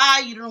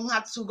outside. You don't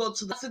have to go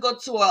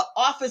to an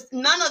office.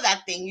 None of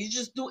that thing. You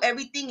just do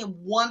everything in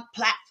one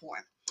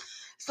platform.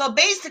 So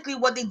basically,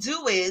 what they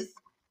do is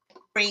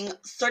bring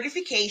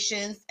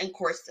certifications and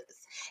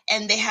courses,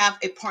 and they have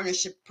a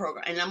partnership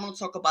program, and I'm going to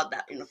talk about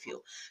that in a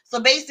few. So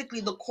basically,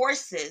 the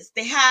courses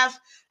they have,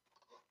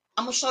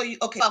 I'm going to show you.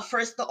 Okay, about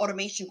first the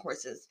automation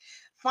courses.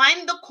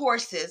 Find the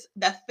courses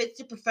that fit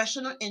your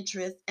professional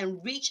interest and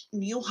reach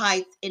new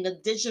heights in the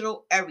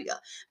digital area.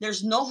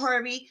 There's no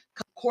hurry.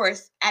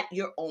 Course at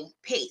your own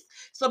pace.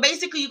 So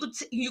basically,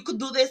 you could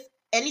do this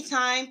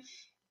anytime,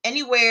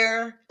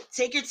 anywhere.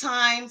 Take your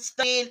time,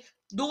 study it,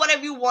 do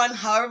whatever you want,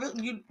 however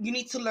you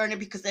need to learn it,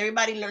 because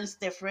everybody learns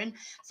different.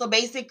 So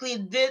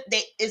basically,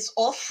 it's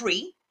all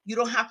free. You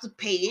don't have to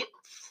pay it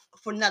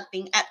for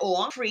nothing at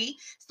all. Free.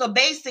 So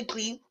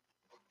basically,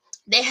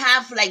 they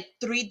have like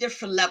three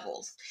different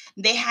levels.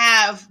 They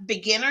have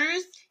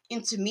beginners,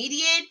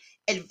 intermediate,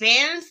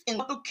 advanced, and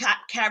couple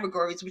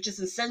categories, which is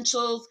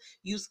essentials,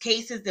 use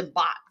cases, and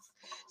bots.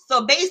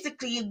 So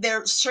basically,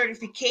 their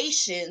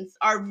certifications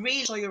are really,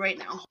 I'll show you right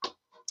now.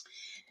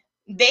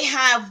 They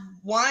have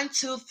 1,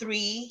 2,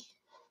 3,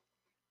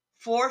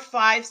 4,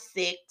 5,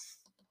 6,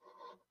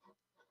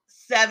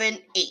 7,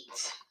 8.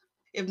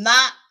 If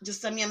not,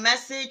 just send me a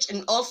message.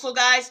 And also,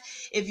 guys,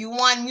 if you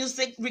want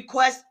music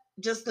requests,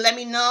 just let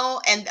me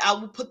know, and I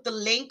will put the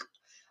link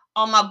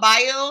on my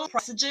bio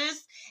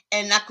messages,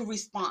 and I could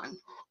respond,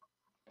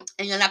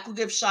 and then I could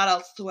give shout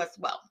outs to as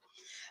well.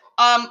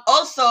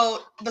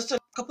 Also, there's a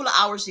couple of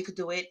hours you could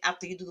do it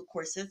after you do the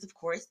courses. Of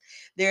course,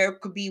 there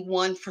could be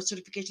one for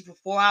certification for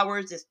 4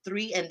 hours. There's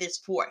 3, and there's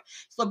 4.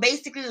 So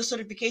basically, the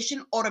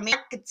certification automate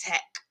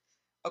architect,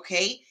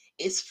 okay,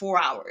 is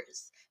 4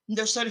 hours.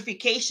 The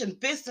certification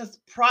business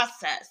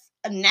process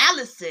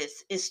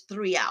analysis is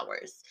 3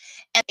 hours,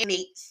 and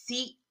a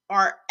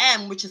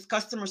CRM, which is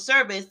customer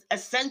service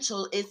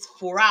essential, is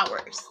 4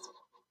 hours.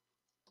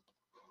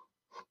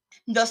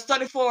 The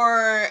study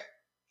for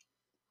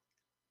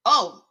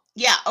Oh,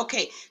 yeah,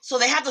 okay. So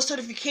they have the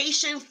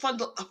certification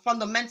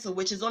fundamental,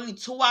 which is only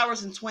 2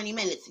 hours and 20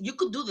 minutes. You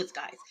could do this,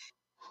 guys.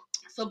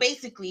 So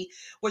basically,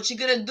 what you're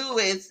gonna do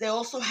is they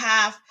also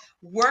have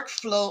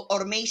workflow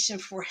automation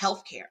for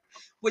healthcare,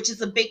 which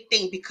is a big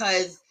thing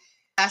because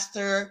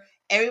faster,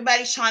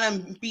 everybody's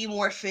trying to be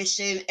more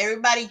efficient,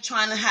 everybody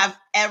trying to have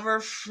ever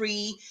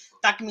free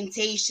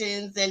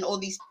documentations and all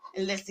these.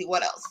 And let's see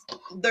what else.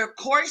 Their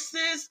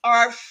courses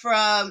are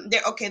from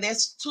there. Okay,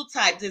 there's 2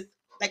 types.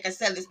 Like I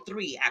said, there's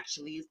 3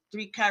 actually.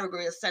 3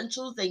 categories: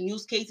 essentials and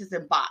use cases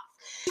and bots.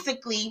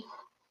 Basically,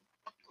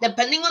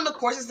 depending on the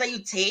courses that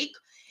you take,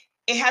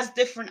 it has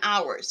different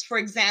hours. For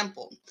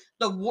example,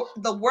 the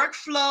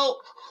workflow,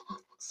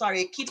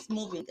 sorry, it keeps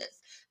moving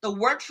this. The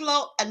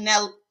workflow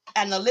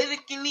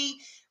analytically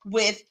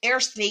with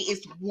Airslate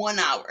is 1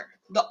 hour.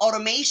 The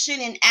automation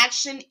in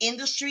action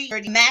industry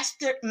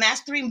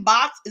mastering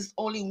bots is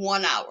only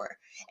 1 hour,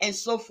 and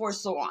so forth,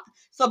 so on.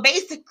 So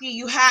basically,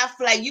 you have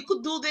like you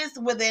could do this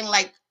within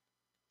like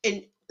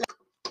in,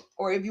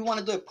 or if you want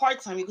to do it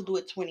part-time, you could do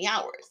it 20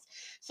 hours.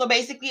 So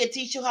basically, it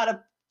teaches you how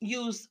to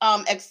use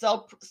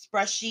Excel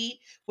spreadsheet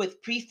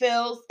with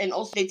pre-fills, and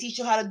also they teach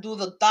you how to do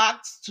the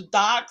docs to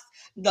docs,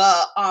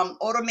 the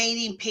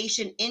automating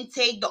patient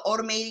intake, the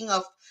automating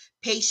of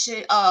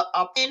patient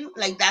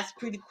like that's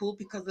pretty cool,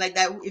 because like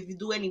that, if you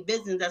do any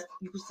business, that's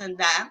you could send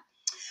that.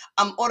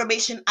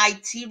 Automation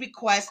IT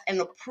requests and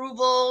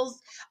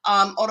approvals,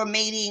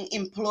 automating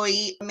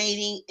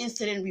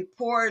incident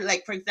report,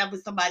 like for example,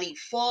 somebody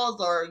falls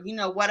or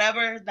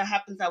whatever that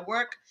happens at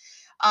work.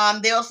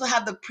 They also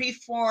have the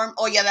preform.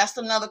 Oh yeah, that's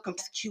another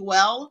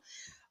SQL.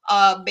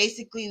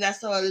 Basically,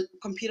 that's a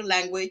computer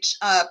language.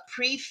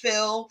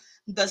 Pre-fill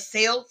the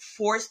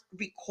Salesforce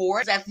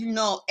record. As you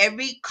know,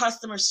 every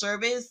customer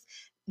service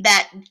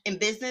that in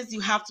business,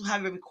 you have to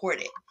have it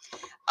recorded.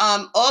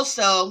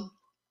 Also,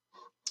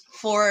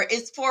 for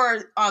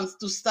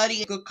to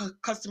study good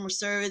customer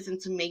service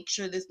and to make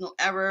sure there's no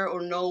error or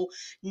no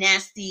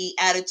nasty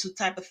attitude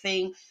type of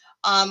thing.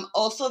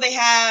 Also, they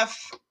have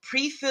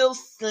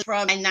pre-fills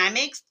from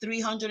Dynamics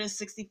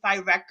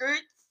 365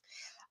 records.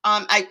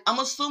 I'm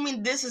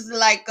assuming this is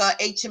like a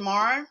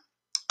HMR,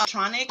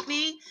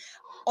 electronically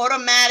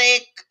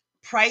automatic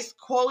price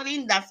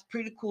quoting. That's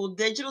pretty cool.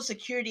 Digital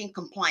security and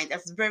compliance,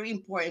 that's very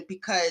important,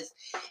 because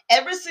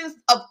ever since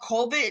of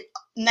COVID,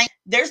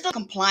 there's no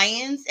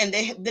compliance, and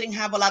they didn't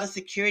have a lot of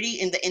security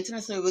in the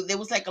internet. So there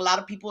was like a lot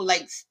of people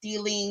like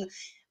stealing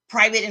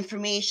private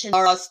information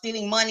or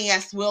stealing money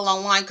as well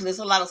online, because there's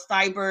a lot of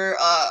cyber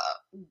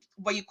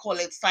what you call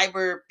it,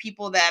 cyber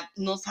people that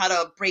knows how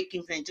to break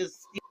things and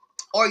just,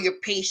 or your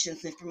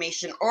patient's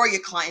information or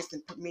your client's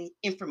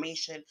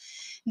information.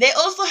 They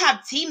also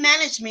have team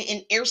management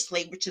in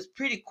Airslate, which is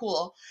pretty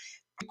cool.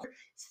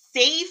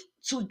 Save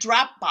to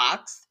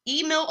Dropbox,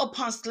 email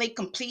upon Slate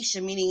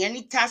completion, meaning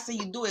any task that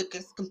you do, it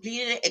gets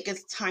completed, it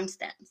gets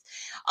timestamps.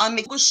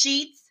 Google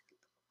Sheets,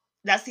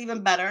 that's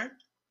even better.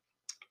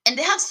 And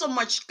they have so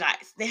much,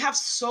 guys. They have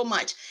so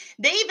much.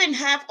 They even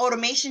have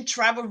automation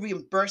travel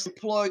reimbursement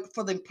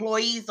for the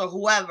employees or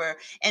whoever,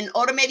 and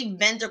automated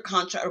vendor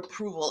contract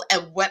approval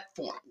and web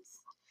forms.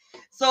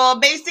 So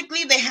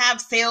basically, they have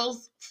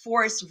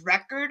Salesforce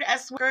record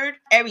as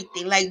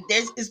everything. Like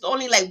it's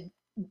only like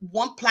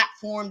one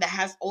platform that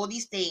has all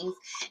these things.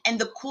 And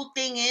the cool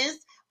thing is,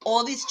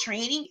 all this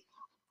training.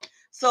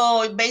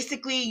 So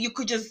basically, you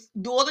could just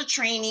do all the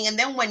training, and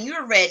then when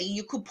you're ready,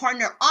 you could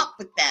partner up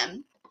with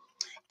them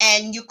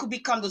and you could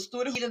become the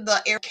student of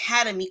the Air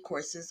Academy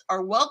courses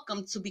are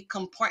welcome to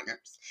become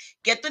partners.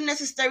 Get the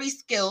necessary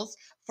skills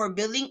for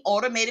building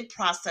automated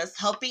process,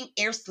 helping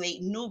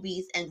AirSlate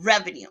newbies and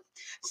revenue.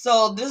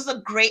 So this is a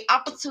great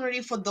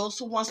opportunity for those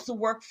who wants to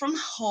work from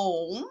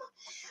home.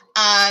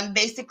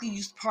 Basically,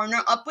 you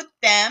partner up with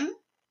them.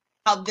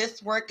 How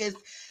this work is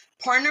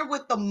partner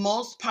with the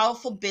most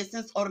powerful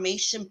business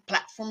automation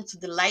platform to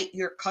delight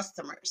your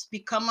customers.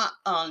 Become a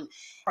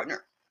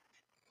partner.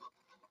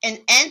 An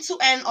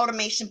end-to-end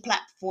automation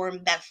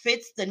platform that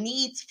fits the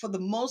needs for the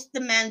most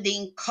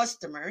demanding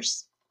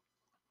customers.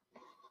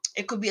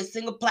 It could be a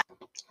single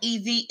platform,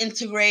 easy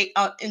integrate,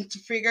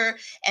 configure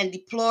and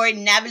deploy,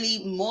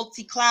 navigate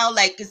multi-cloud.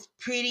 Like it's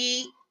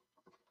pretty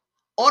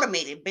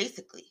automated,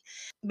 basically.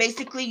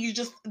 Basically, you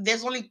just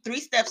there's only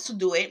 3 steps to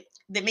do it.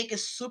 They make it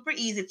super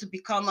easy to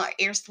become an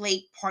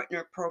AirSlate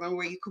partner program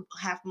where you could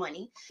have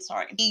money.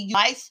 Sorry, you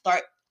guys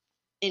start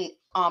in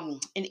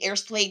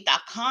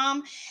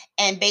airslate.com,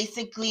 and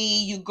basically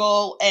you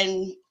go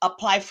and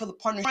apply for the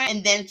partnership,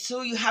 and then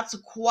two, you have to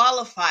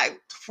qualify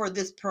for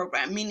this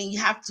program, meaning you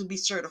have to be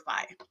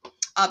certified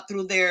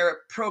through their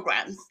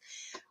programs.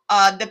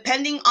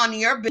 Depending on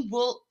your business,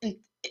 will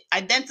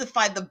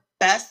identify the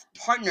best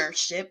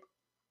partnership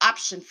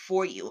option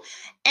for you.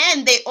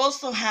 And they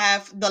also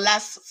have the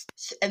last,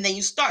 and then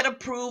you start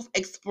approve,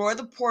 explore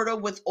the portal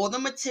with all the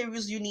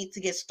materials you need to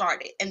get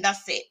started, and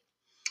that's it.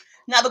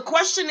 Now the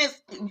question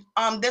is,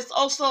 there's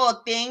also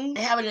a thing.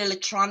 They have an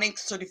electronic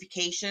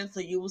certification, so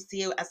you will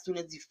see it as soon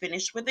as you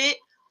finish with it.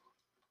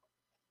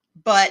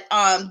 But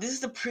this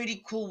is a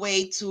pretty cool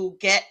way to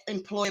get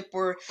employed,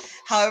 or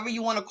however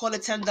you want to call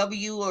it,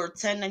 10W or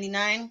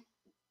 1099.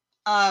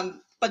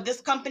 But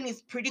this company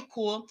is pretty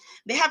cool.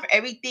 They have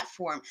everything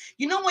for them.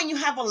 You know, when you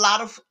have a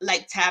lot of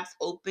like tabs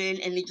open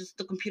and it just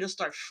the computer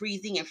starts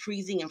freezing and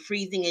freezing and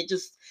freezing, it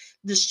just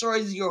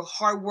destroys your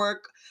hard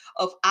work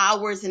of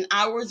hours and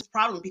hours.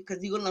 Problem,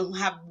 because you're gonna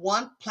have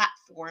one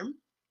platform.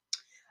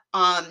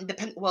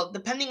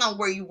 Depending on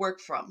where you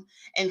work from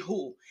and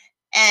who.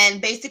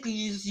 And basically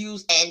you just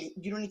use, and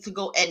you don't need to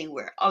go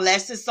anywhere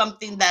unless it's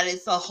something that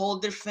is a whole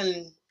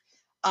different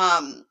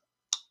um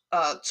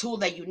tool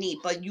that you need,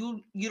 but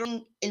you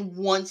don't in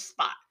one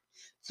spot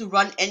to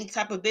run any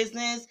type of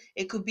business.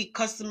 It could be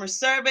customer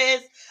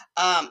service,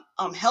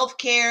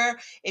 healthcare.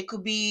 It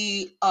could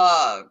be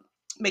a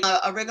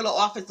regular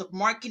office of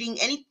marketing,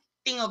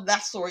 anything of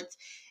that sort.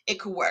 It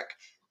could work.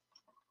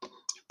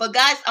 But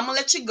guys, I'm gonna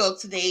let you go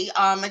today.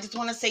 I just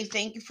want to say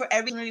thank you for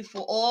everything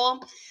for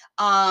all.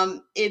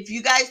 If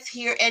you guys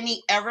hear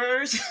any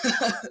errors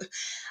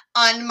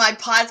on my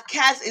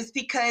podcast, it's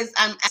because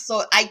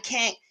I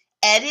can't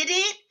edit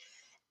it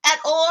at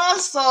all.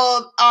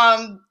 So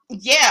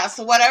yeah,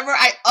 so whatever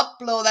I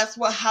upload, that's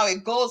how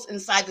it goes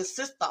inside the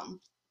system.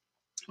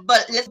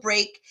 But let's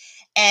break,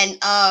 and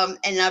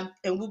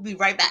we'll be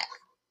right back.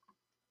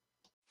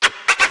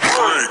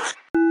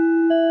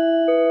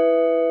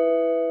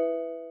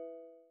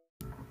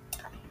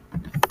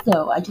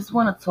 So I just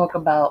want to talk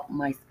about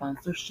my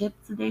sponsorship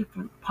today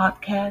for the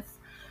podcast.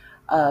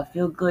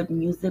 Feel Good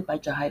Music by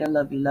Jahida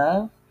Lovey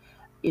Love.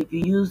 If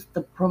you use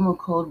the promo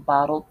code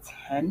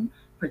BOTTLE10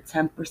 for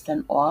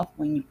 10% off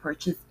when you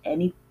purchase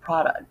any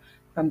product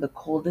from the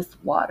Coldest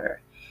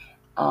Water.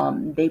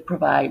 They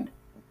provide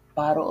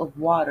bottle of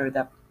water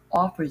that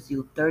offers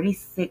you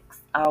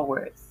 36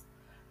 hours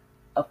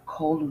of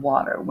cold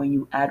water when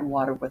you add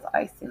water with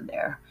ice in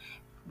there.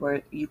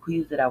 Where you could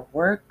use it at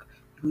work,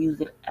 you could use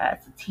it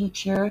as a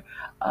teacher,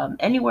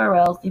 anywhere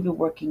else, even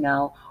working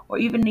out, or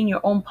even in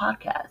your own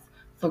podcast.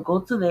 So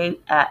go today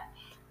at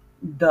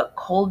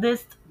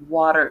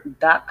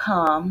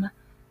thecoldestwater.com,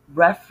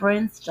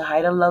 reference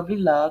Jahida Lovely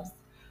Loves.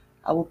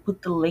 I will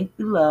put the link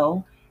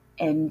below,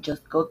 and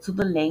just go to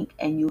the link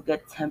and you'll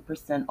get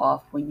 10%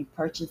 off when you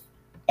purchase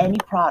any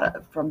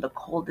product from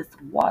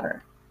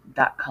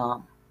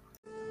thecoldestwater.com.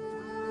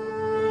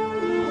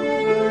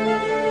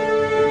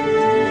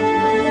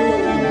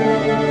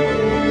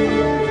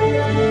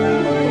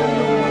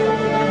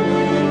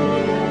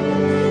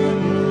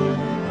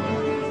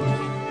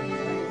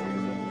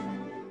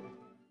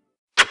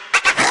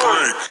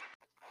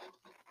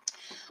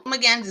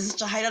 Again, this is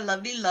Jahida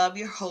Lovely Love,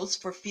 your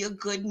host for Feel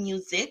Good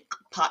Music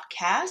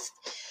podcast.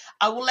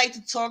 I would like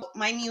to talk about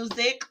my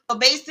music. So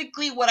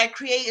basically, what I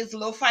create is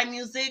lo-fi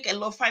music, and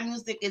lo-fi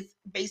music is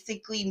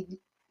basically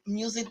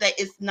music that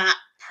is not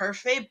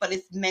perfect, but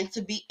it's meant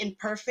to be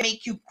imperfect,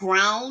 make you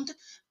ground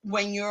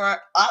when you're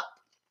up.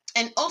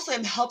 And also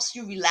it helps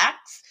you relax.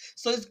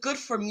 So it's good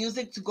for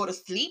music to go to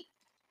sleep.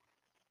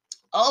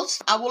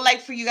 Also, I would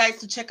like for you guys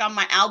to check out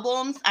my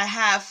albums. I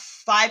have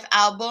 5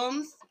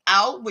 albums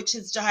out, which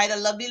is Jahida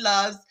Lovely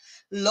Loves,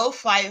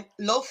 Lo-Fi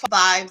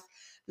Vibes,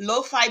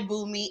 Lo-Fi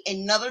Boomy,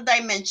 Another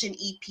Dimension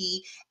EP,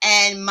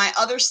 and my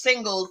other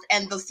singles.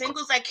 And the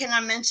singles, I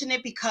cannot mention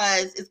it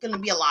because it's going to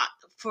be a lot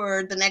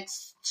for the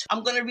next.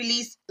 I'm going to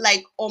release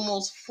like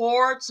almost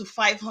 400 to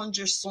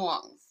 500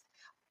 songs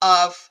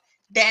of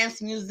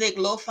dance music,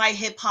 lo-fi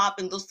hip hop,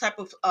 and those type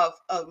of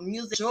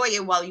music. Enjoy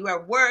it while you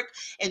are at work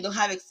and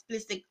don't have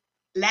explicit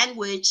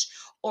language,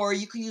 or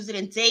you could use it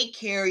in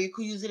daycare, you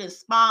could use it in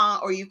spa,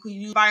 or you could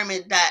use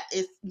environment that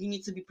is you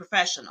need to be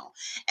professional.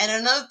 And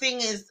another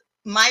thing is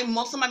my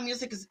most of my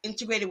music is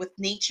integrated with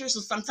nature, so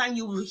sometimes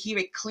you will hear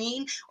it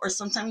clean, or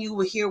sometimes you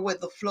will hear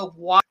with the flow of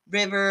water,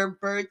 river,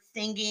 birds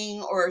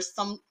singing, or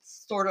some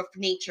sort of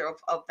nature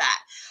of that.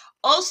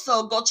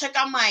 Also, go check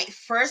out my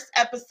first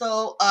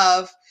episode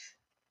of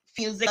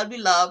Music That We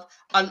Love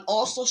on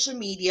all social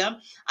media.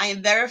 I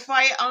am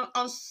verified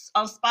on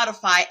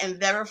Spotify and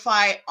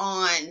verified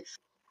on.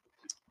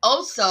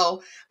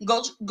 Also,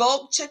 go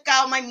check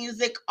out my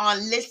music on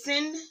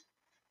Listen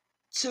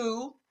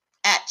to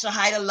at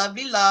Jahida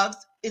Lovely Loves.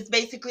 It's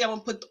basically I'm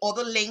gonna put all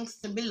the links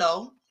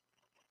below.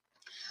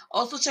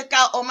 Also, check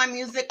out all my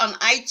music on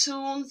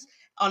iTunes,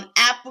 on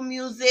Apple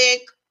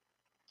Music.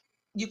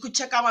 You could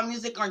check out my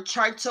music on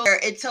Charto, where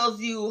it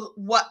tells you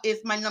what is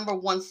my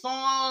 #1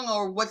 song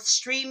or what's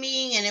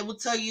streaming, and it will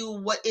tell you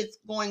what is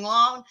going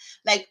on.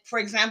 Like, for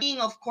example,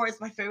 of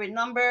course, my favorite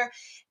number.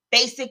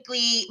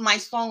 Basically, my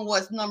song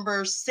was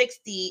number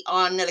 60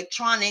 on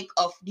electronic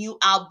of new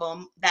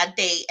album that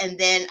day, and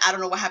then I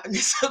don't know what happened,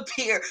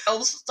 disappear.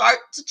 It'll start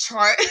to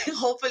chart.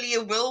 Hopefully,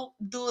 it will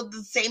do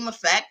the same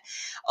effect.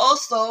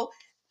 Also,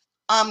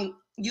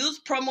 use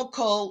promo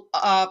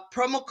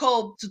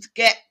code to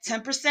get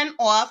 10%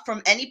 off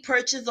from any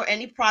purchase or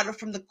any product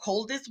from the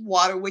Coldest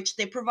Water, which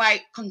they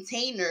provide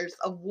containers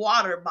of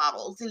water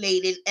bottles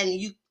related, and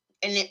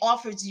it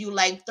offers you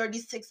like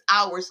 36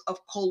 hours of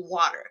cold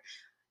water.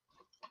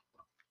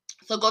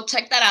 So go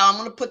check that out. I'm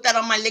going to put that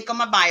on my link on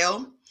my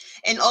bio.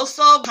 And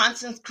also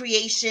content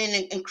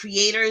creation and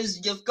creators,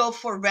 just go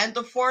for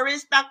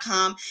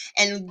renderforest.com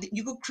and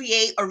you could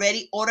create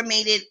already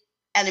automated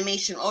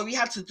animation. All you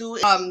have to do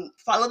is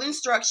follow the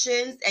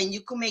instructions, and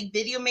you can make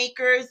video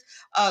makers,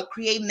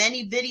 create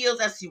many videos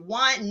as you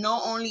want,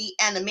 not only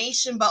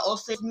animation but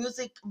also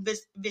music,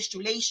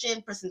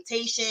 visualization,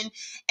 presentation,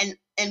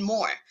 and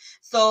more.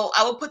 So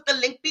I will put the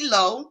link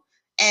below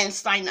and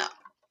sign up.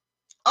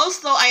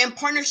 Also, I am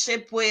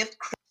partnership with.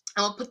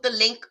 I will put the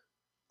link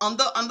on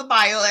the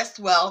bio as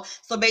well.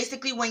 So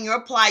basically, when you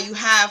apply, you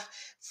have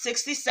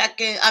 60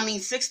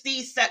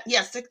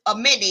 a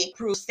minute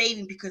proof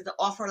saving, because they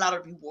offer a lot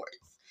of rewards.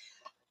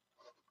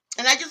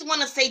 And I just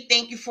want to say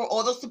thank you for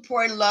all the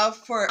support and love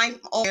for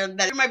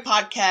my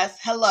podcast.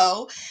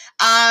 Hello.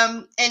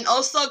 And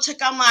also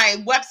check out my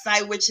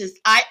website, which is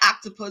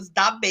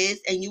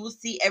ioctopus.biz, and you will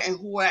see everyone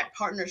who we're at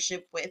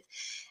partnership with.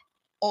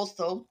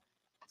 Also,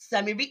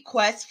 send me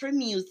requests for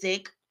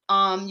music.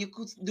 You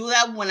could do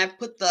that when I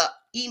put the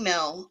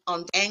email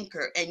on the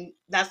Anchor, and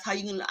that's how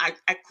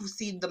I could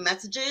see the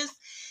messages.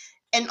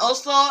 And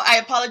also, I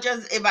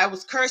apologize if I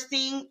was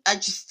cursing. I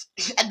just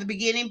at the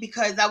beginning,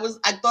 because I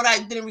thought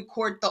I didn't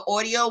record the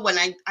audio when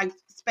I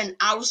spent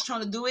hours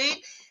trying to do it.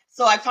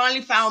 So I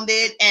finally found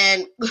it,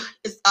 and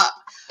it's up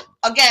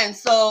again.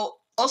 So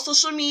all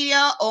social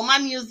media, all my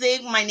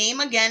music. My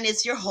name again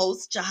is your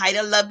host,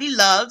 Jahida Lovely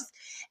Loves,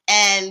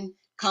 and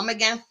come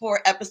again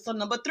for episode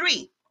number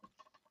 3.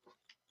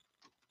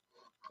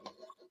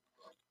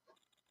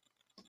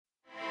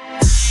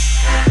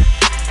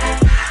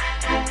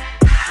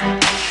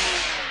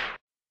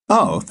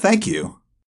 Oh, thank you.